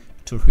when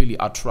to really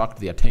attract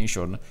the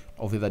attention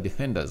of the other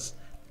defenders.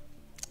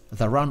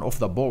 The run of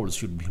the balls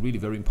should be really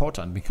very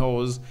important,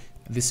 because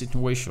this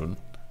situation,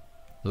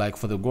 like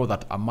for the goal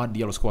that Amad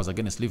Diallo scores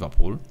against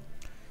Liverpool,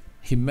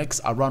 he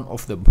makes a run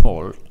of the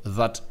ball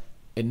that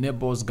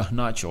enables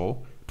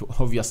Garnacho to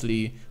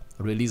obviously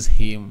release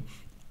him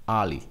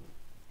early,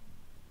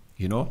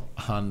 you know,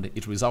 and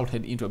it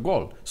resulted into a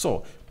goal.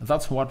 So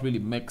that's what really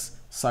makes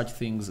such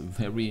things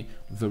very,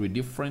 very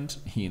different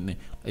in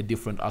a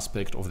different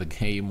aspect of the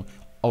game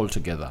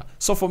altogether.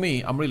 So for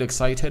me, I'm really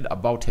excited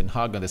about Ten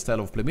Hag and the style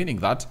of play, meaning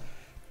that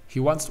he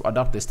wants to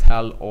adapt the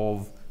style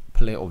of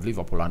play of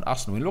Liverpool and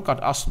Arsenal. When you look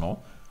at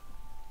Arsenal,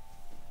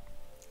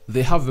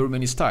 they have very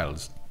many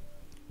styles.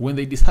 When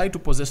they decide to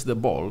possess the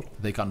ball,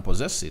 they can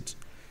possess it.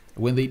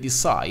 When they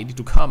decide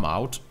to come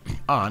out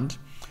and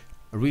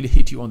really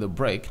hit you on the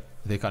break,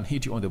 they can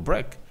hit you on the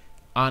break.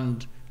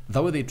 And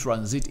the way they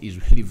transit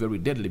is really very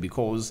deadly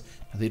because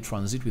they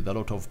transit with a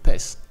lot of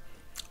pace.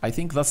 I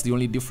think that's the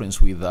only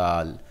difference with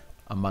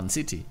Man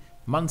City.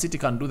 Man City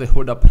can do the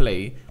holder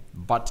play,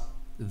 but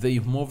they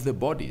move the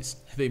bodies.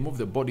 They move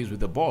the bodies with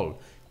the ball.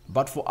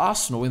 But for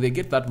Arsenal, when they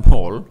get that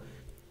ball,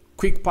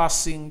 quick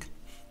passing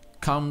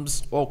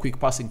comes, or quick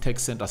passing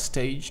takes center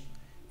stage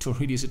to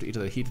really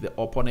hit the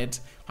opponent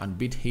and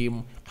beat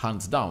him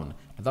hands down.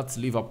 That's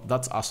Liverpool.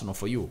 That's Arsenal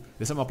for you.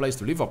 The same applies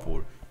to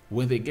Liverpool.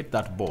 When they get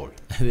that ball,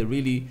 they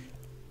really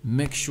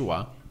make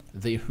sure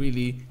they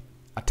really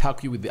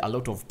attack you with a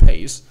lot of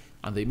pace,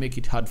 and they make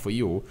it hard for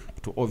you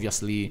to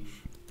obviously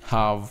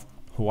have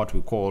what we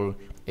call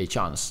a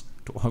chance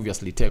to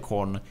obviously take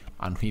on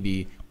and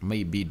really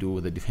maybe do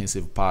the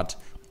defensive part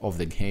of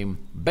the game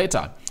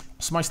better.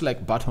 Smash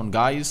like button,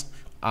 guys,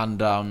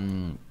 and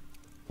I'm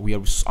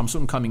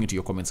soon coming into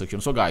your comment section.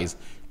 So guys,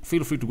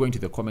 feel free to go into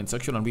the comment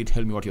section and really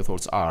tell me what your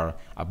thoughts are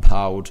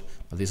about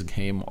this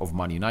game of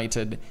Man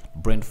United,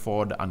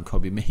 Brentford, and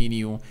Kobbie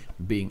Mainoo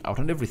being out,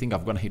 and everything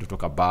I've gone here to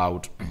talk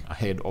about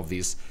ahead of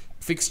this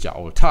fixture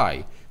or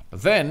tie.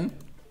 Then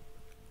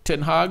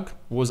Ten Hag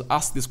was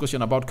asked this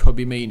question about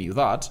Kobbie Mainoo,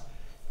 that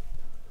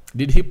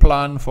did he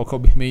plan for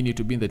Kobbie Mainoo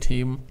to be in the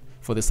team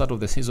for the start of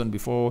the season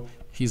before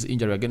his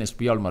injury against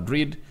Real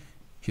Madrid?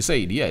 He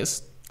said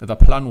yes, the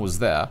plan was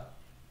there.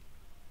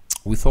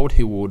 We thought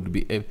he would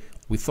be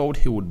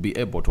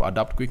able to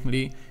adapt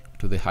quickly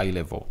to the high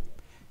level.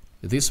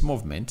 This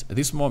moment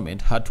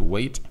had to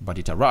wait, but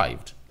it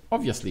arrived.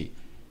 Obviously,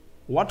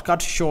 what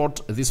cut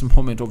short this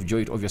moment of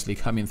joy obviously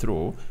coming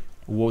through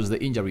was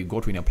the injury he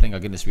got when you're playing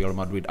against Real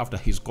Madrid after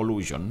his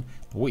collusion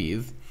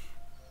with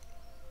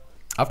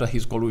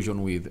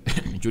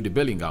Jude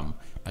Bellingham.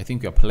 I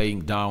think we are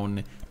playing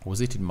down,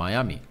 was it in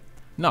Miami?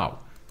 Now,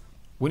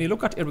 when you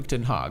look at Erik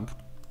Ten Hag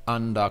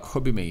and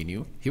Kobbie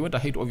Mainoo, he went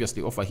ahead to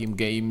obviously offer him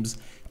games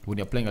when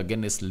you're playing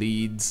against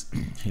Leeds,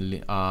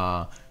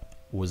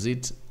 was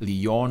it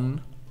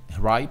Lyon,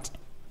 right?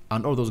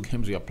 And all those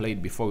games we have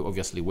played before we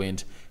obviously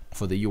went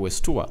for the US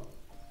tour.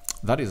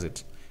 That is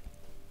it.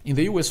 In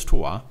the US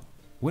tour,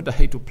 we went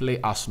ahead to play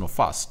Arsenal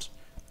first.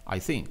 I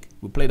think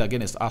we played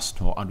against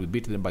Arsenal and we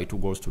beat them by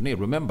 2-0.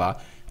 Remember,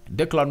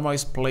 Declan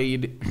Rice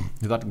played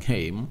that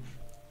game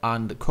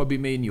and Kobbie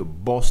Mainoo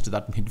bossed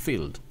that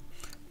midfield.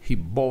 He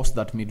bossed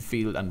that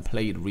midfield and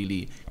played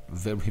really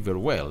very, very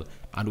well.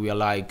 And we are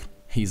like,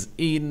 he's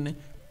in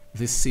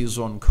this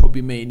season.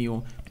 Kobbie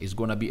Mainoo is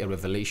going to be a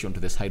revelation to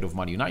the side of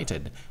Man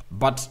United.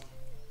 But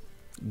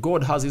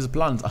God has his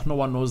plans, and no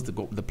one knows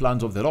the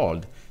plans of the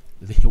Lord.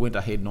 He went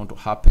ahead not to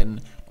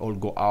happen, all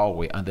go our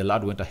way, and the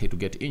lad went ahead to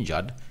get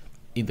injured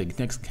in the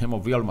next game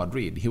of Real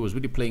Madrid. He was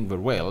really playing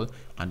very well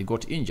and he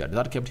got injured.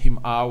 That kept him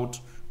out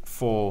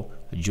for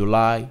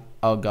July,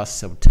 August,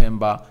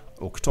 September,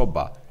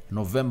 October.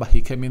 November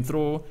he came in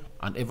through,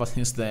 and ever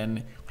since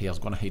then he has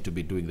gone ahead to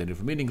be doing the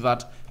different, meaning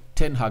that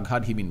Ten Hag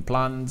had him in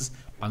plans.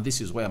 And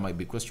this is where my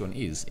big question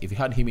is, if he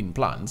had him in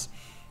plans,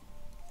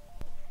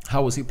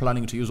 how was he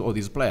planning to use all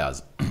these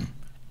players?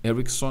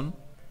 Eriksen,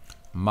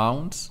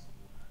 Mount,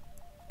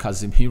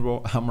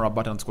 Casemiro,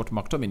 Amrabat, and Scott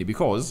McTominay?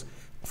 Because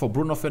for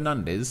Bruno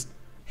Fernandes,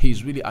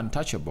 he's really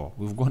untouchable.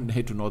 We've gone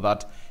ahead to know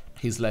that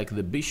he's like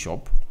the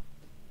bishop.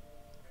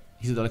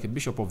 He's like a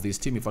bishop of this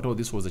team. If at all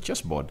this was a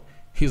chessboard,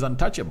 he's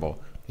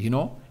untouchable. You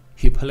know,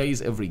 he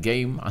plays every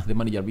game, and the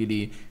manager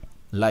really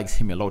likes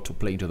him a lot to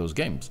play into those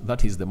games.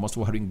 That is the most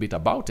worrying bit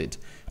about it.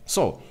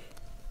 So,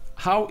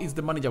 how is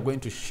the manager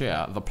going to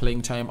share the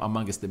playing time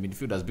amongst the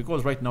midfielders?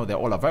 Because right now they're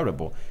all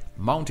available.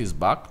 Mount is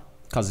back,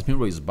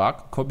 Casemiro is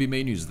back, Kobbie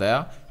Mainoo is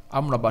there,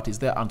 Amrabat is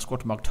there, and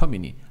Scott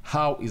McTominay.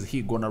 How is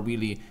he gonna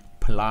really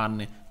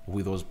plan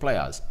with those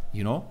players?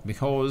 You know,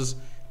 because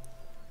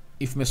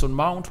if Mason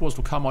Mount was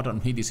to come out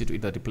and he said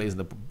that he plays in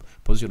the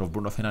position of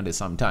Bruno Fernandes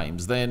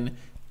sometimes, then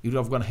it would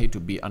have gone ahead to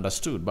be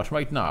understood. But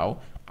right now,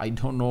 I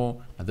don't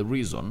know the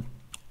reason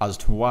as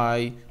to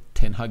why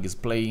Ten Hag is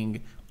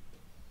playing.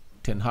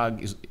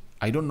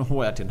 I don't know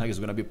where Ten Hag is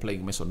going to be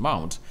playing Mason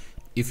Mount.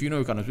 If you know,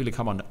 you can really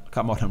come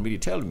out and really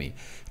tell me.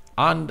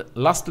 And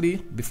lastly,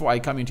 before I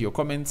come into your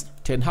comments,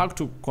 Ten Hag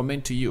to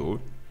comment to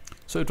you,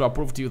 so to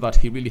approve to you that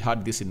he really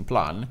had this in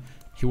plan.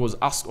 He was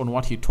asked on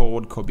what he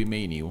told Kobbie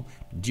Mainoo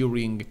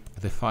during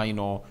the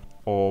final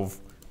of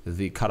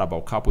the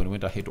Carabao Cup when he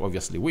went ahead to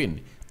obviously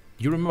win.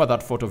 You remember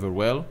that photo very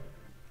well?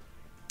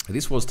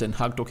 This was Ten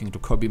Hag talking to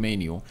Kobbie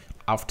Mainoo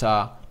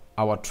after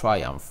our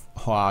triumph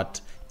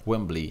at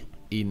Wembley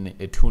in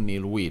a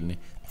 2-0 win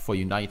for for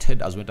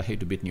United as went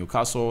ahead to beat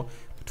Newcastle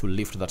to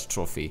lift that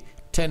trophy.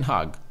 Ten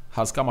Hag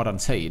has come out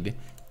and said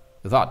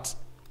that,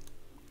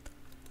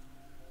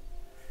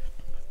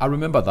 I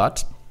remember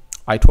that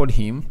I told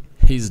him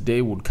his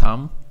day would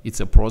come.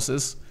 It's a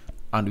process,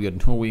 and we are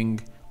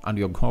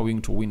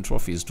going to win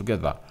trophies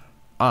together,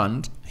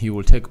 and he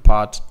will take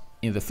part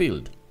in the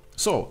field.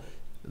 So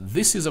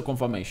this is a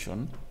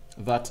confirmation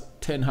that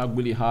Ten Hag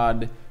really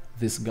had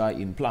this guy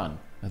in plan,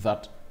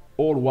 that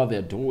all what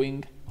they're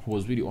doing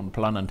was really on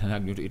plan, and Ten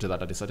Hag knew to it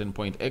that at a certain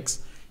point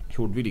X,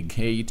 he would really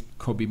get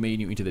Kobbie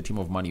Mainoo into the team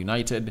of Man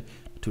United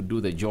to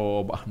do the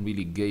job and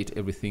really get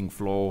everything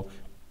flow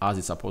as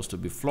it's supposed to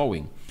be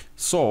flowing.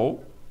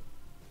 So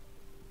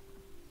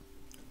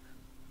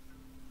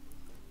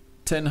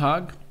Ten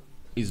Hag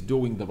is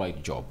doing the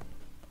right job,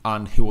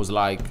 and he was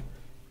like,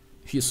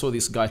 he saw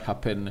this guy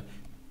happen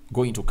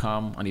going to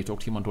come, and he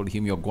talked to him and told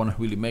him, you're gonna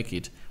really make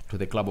it to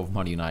the club of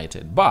Man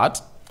United.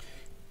 But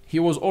he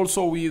was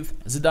also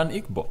with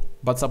Zidane Iqbal,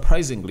 but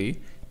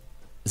surprisingly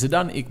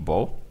Zidane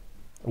Iqbal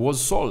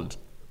was sold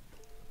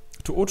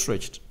to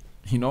Utrecht,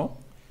 you know.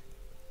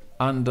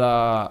 And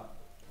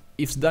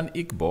if Zidane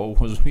Iqbal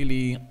was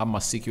really a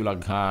muscular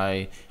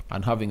guy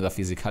and having the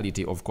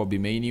physicality of Kobbie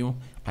Mainoo,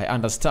 I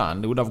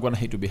understand they would have gone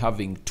ahead to be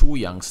having two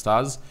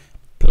youngsters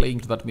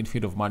playing to that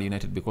midfield of Man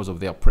United because of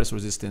their press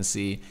resistance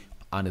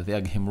and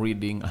their game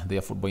reading and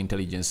their football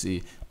intelligence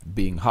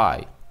being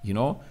high. You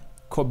know,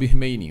 Kobbie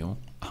Mainoo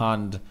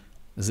and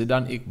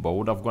Zidane Iqbal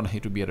would have gone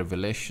ahead to be a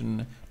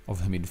revelation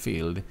of the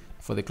midfield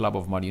for the club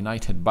of Man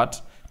United,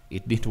 but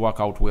it didn't work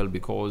out well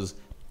because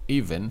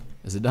even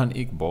Zidane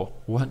Iqbal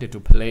wanted to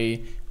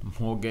play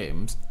more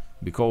games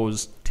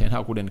because Ten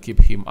Hag couldn't keep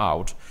him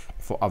out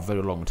for a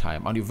very long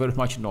time. And you very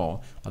much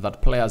know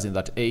that players in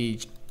that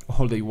age,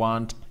 all they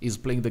want is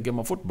playing the game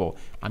of football.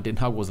 And Ten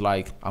Hag was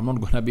like, I'm not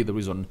going to be the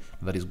reason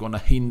that is going to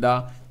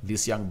hinder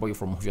this young boy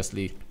from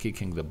obviously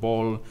kicking the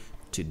ball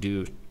to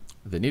do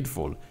the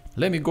needful.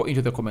 Let me go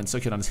into the comment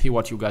section and see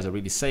what you guys are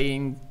really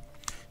saying.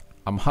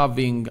 I'm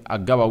having a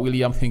Gaba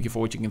William, thank you for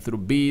watching in through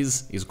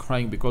Bees, is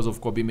crying because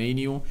of Kobbie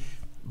Mainoo,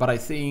 but I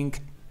think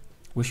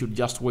we should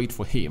just wait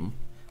for him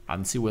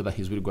and see whether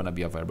he's really going to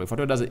be available. If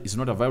whatever is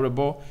not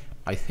available,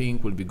 I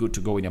think we'll be good to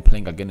go when you're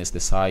playing against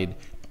the side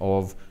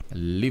of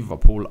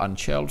Liverpool and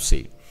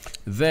Chelsea.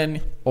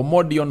 Then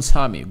Omodion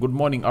Sami, good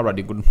morning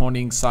Aradi, good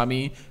morning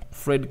Sami.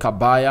 Fred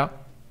Kabaya,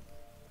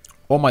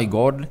 oh my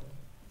god,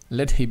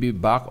 let he be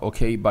back,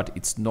 okay, but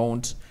it's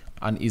not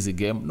an easy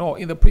game. No,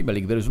 in the Premier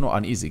League there is no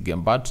an easy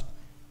game, but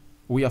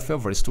we are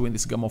favorites to win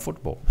this game of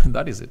football.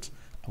 That is it.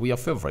 We are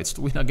favorites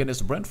to win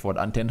against Brentford,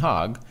 and Ten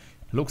Hag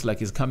looks like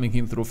he's coming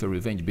in through for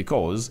revenge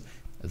because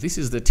this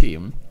is the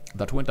team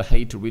that went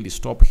ahead to really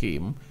stop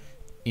him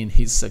in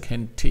his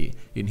second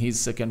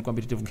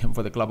competitive game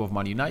for the club of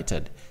Man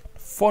United.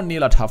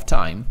 4-0 at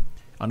half-time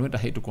and went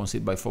ahead to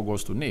concede by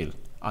 4-0,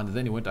 and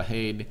then he went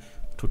ahead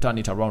to turn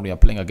it around. We are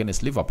playing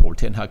against Liverpool.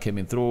 Ten Hag came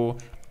in through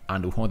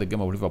and we won the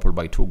game of Liverpool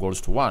by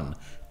 2-1.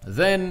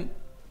 Then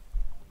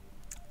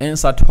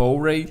Ensa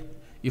Toure,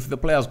 if the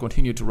players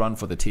continue to run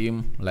for the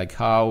team like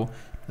how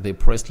they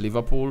pressed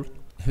Liverpool,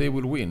 they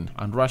will win.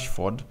 And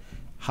Rashford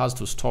has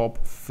to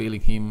stop feel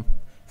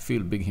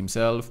big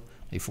himself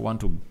if we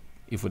want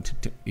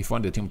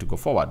the team to go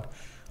forward.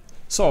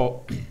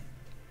 So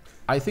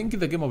I think in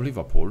the game of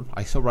Liverpool,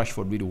 I saw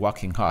Rashford really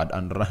working hard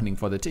and running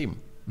for the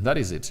team. That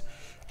is it.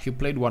 He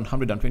played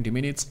 120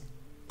 minutes.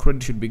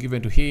 Credit should be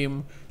given to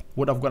him.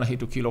 Would have gone ahead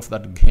to kill off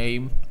that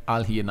game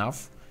early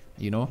enough.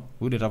 You know,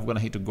 we would have gone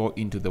ahead to go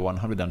into the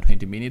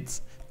 120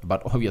 minutes.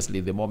 But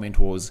obviously the moment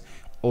was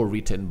all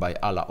written by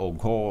Allah or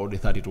God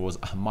that it was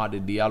Ahmad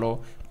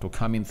Diallo to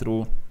come in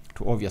through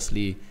to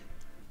obviously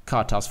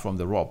cut us from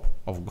the rope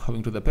of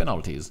going to the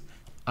penalties.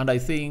 And I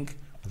think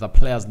the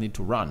players need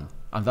to run.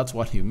 And that's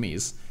what you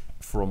miss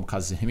from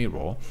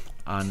Casemiro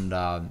and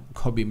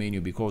Kobbie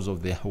Mainoo because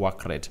of their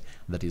work rate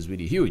that is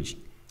really huge.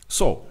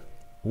 So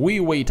we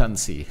wait and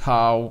see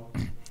how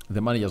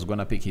the manager is going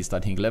to pick his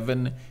starting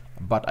 11.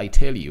 But I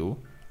tell you,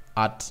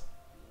 at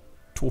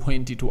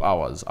 22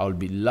 hours, I'll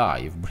be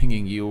live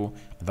bringing you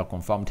the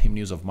confirmed team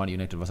news of Man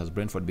United versus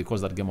Brentford,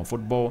 because that game of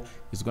football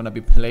is going to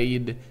be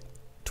played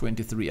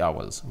 23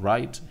 hours,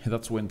 right?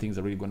 That's when things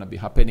are really going to be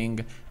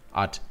happening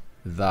at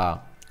the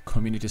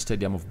Community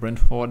Stadium of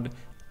Brentford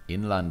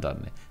in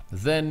London.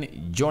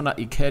 Then Jonah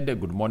Ikede,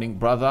 good morning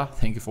brother,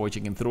 thank you for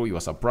watching in through. You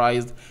are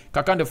surprised.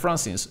 Kakande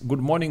Francis, good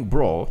morning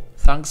bro,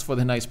 thanks for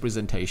the nice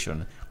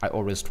presentation. I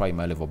always try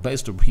my level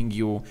best to bring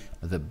you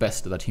the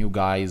best that you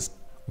guys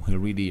will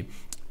really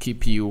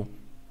keep you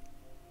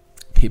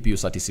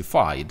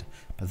satisfied.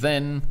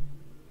 Then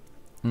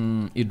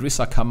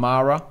Idrissa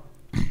Kamara,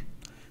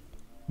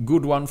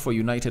 good one for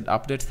United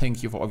update,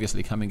 thank you for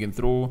obviously coming in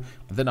through.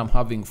 Then I'm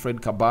having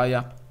Fred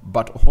Kabaya,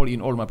 but all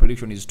in all my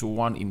prediction is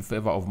 2-1 in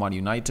favor of Man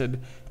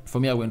United. For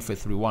me, I went for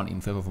 3-1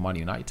 in favor of Man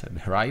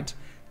United, right?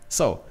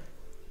 So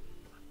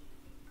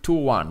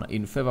 2-1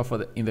 in favor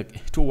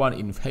 2-1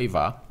 in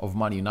favor of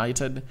Man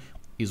United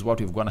is what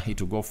we've gone ahead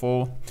to go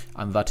for,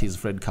 and that is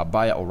Fred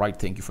Kabaya. All right,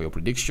 thank you for your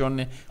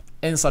prediction.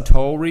 Ensa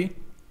Toure,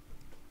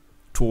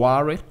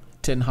 Tuare,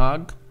 Ten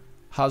Hag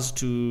has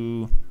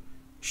to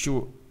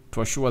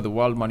assure the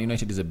world Man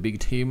United is a big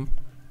team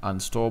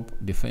and stop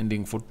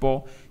defending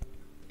football.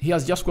 He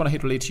has just gone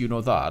ahead to let you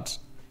know that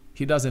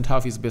he doesn't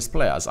have his best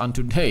players. And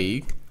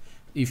today,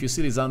 if you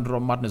see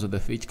Lisandro Martinez on the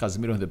pitch,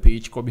 Casemiro on the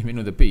pitch, Kobbie Mainoo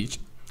on the pitch,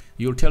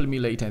 you'll tell me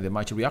later in the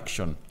match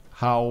reaction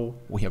how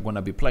we are going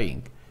to be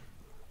playing.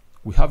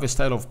 We have a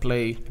style of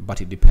play,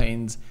 but it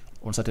depends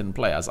on certain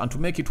players. And to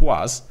make it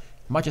worse,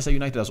 Manchester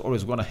United has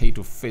always gone ahead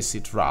to face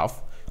it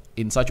rough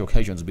in such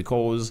occasions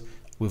because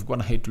we've gone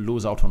ahead to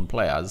lose out on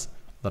players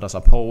that are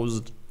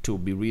supposed to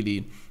be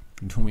really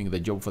doing the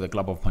job for the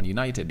club of Man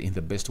United in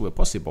the best way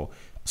possible.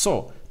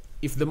 So,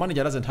 if the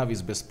manager doesn't have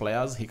his best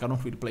players, he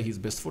cannot really play his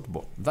best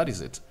football. That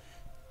is it.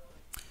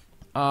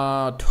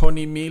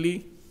 Tony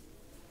Mealy,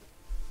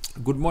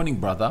 good morning,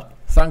 brother.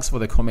 Thanks for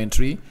the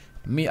commentary.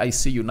 Me, I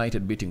see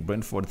United beating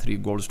Brentford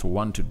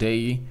 3-1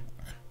 today.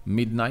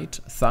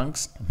 Midnight.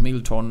 Thanks,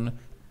 Milton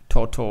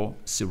Toto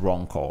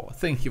Sironko.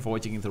 Thank you for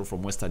watching in through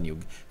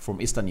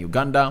from Eastern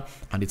Uganda,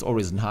 and it's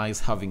always nice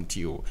having to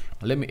you.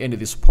 Let me end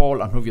this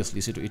poll, and obviously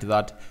see to it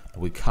that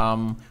we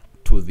come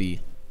to the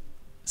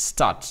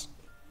start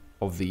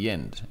of the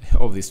end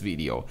of this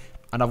video,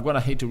 and I've gone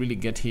ahead to really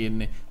get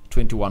in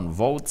 21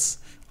 votes,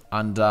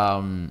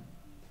 and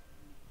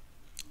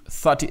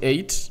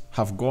 38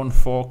 have gone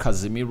for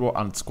Casemiro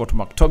and Scott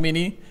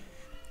McTominay.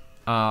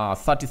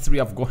 33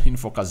 have gone in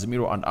for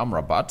Casemiro and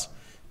Amrabat.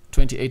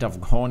 28 have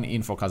gone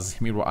in for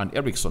Casemiro and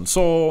Eriksson.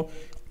 So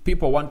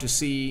people want to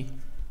see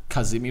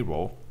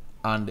Casemiro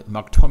and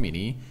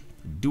McTominay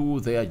do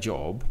their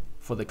job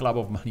for the club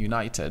of Man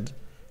United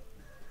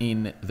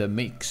in the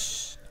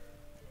mix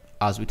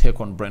as we take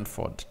on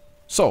Brentford.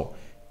 So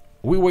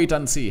we wait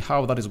and see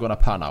how that is going to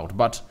pan out.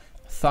 But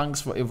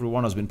thanks for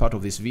everyone who's been part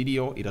of this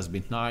video. It has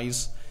been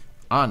nice.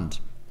 And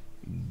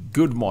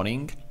good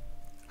morning.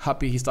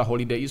 Happy Easter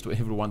holidays to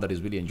everyone that is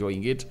really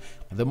enjoying it.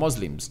 The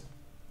Muslims,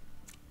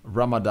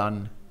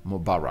 Ramadan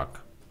Mubarak.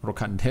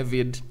 Rokan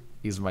David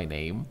is my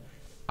name.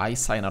 I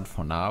sign out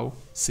for now.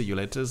 See you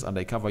later, and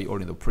I cover you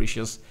all in the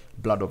precious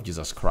blood of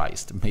Jesus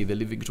Christ. May the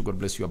living God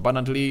bless you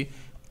abundantly.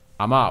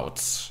 I'm out.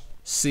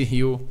 See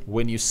you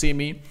when you see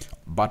me,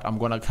 but I'm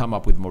gonna come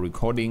up with more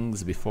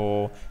recordings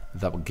before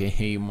the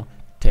game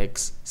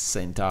takes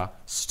center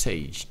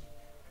stage.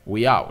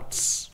 We out.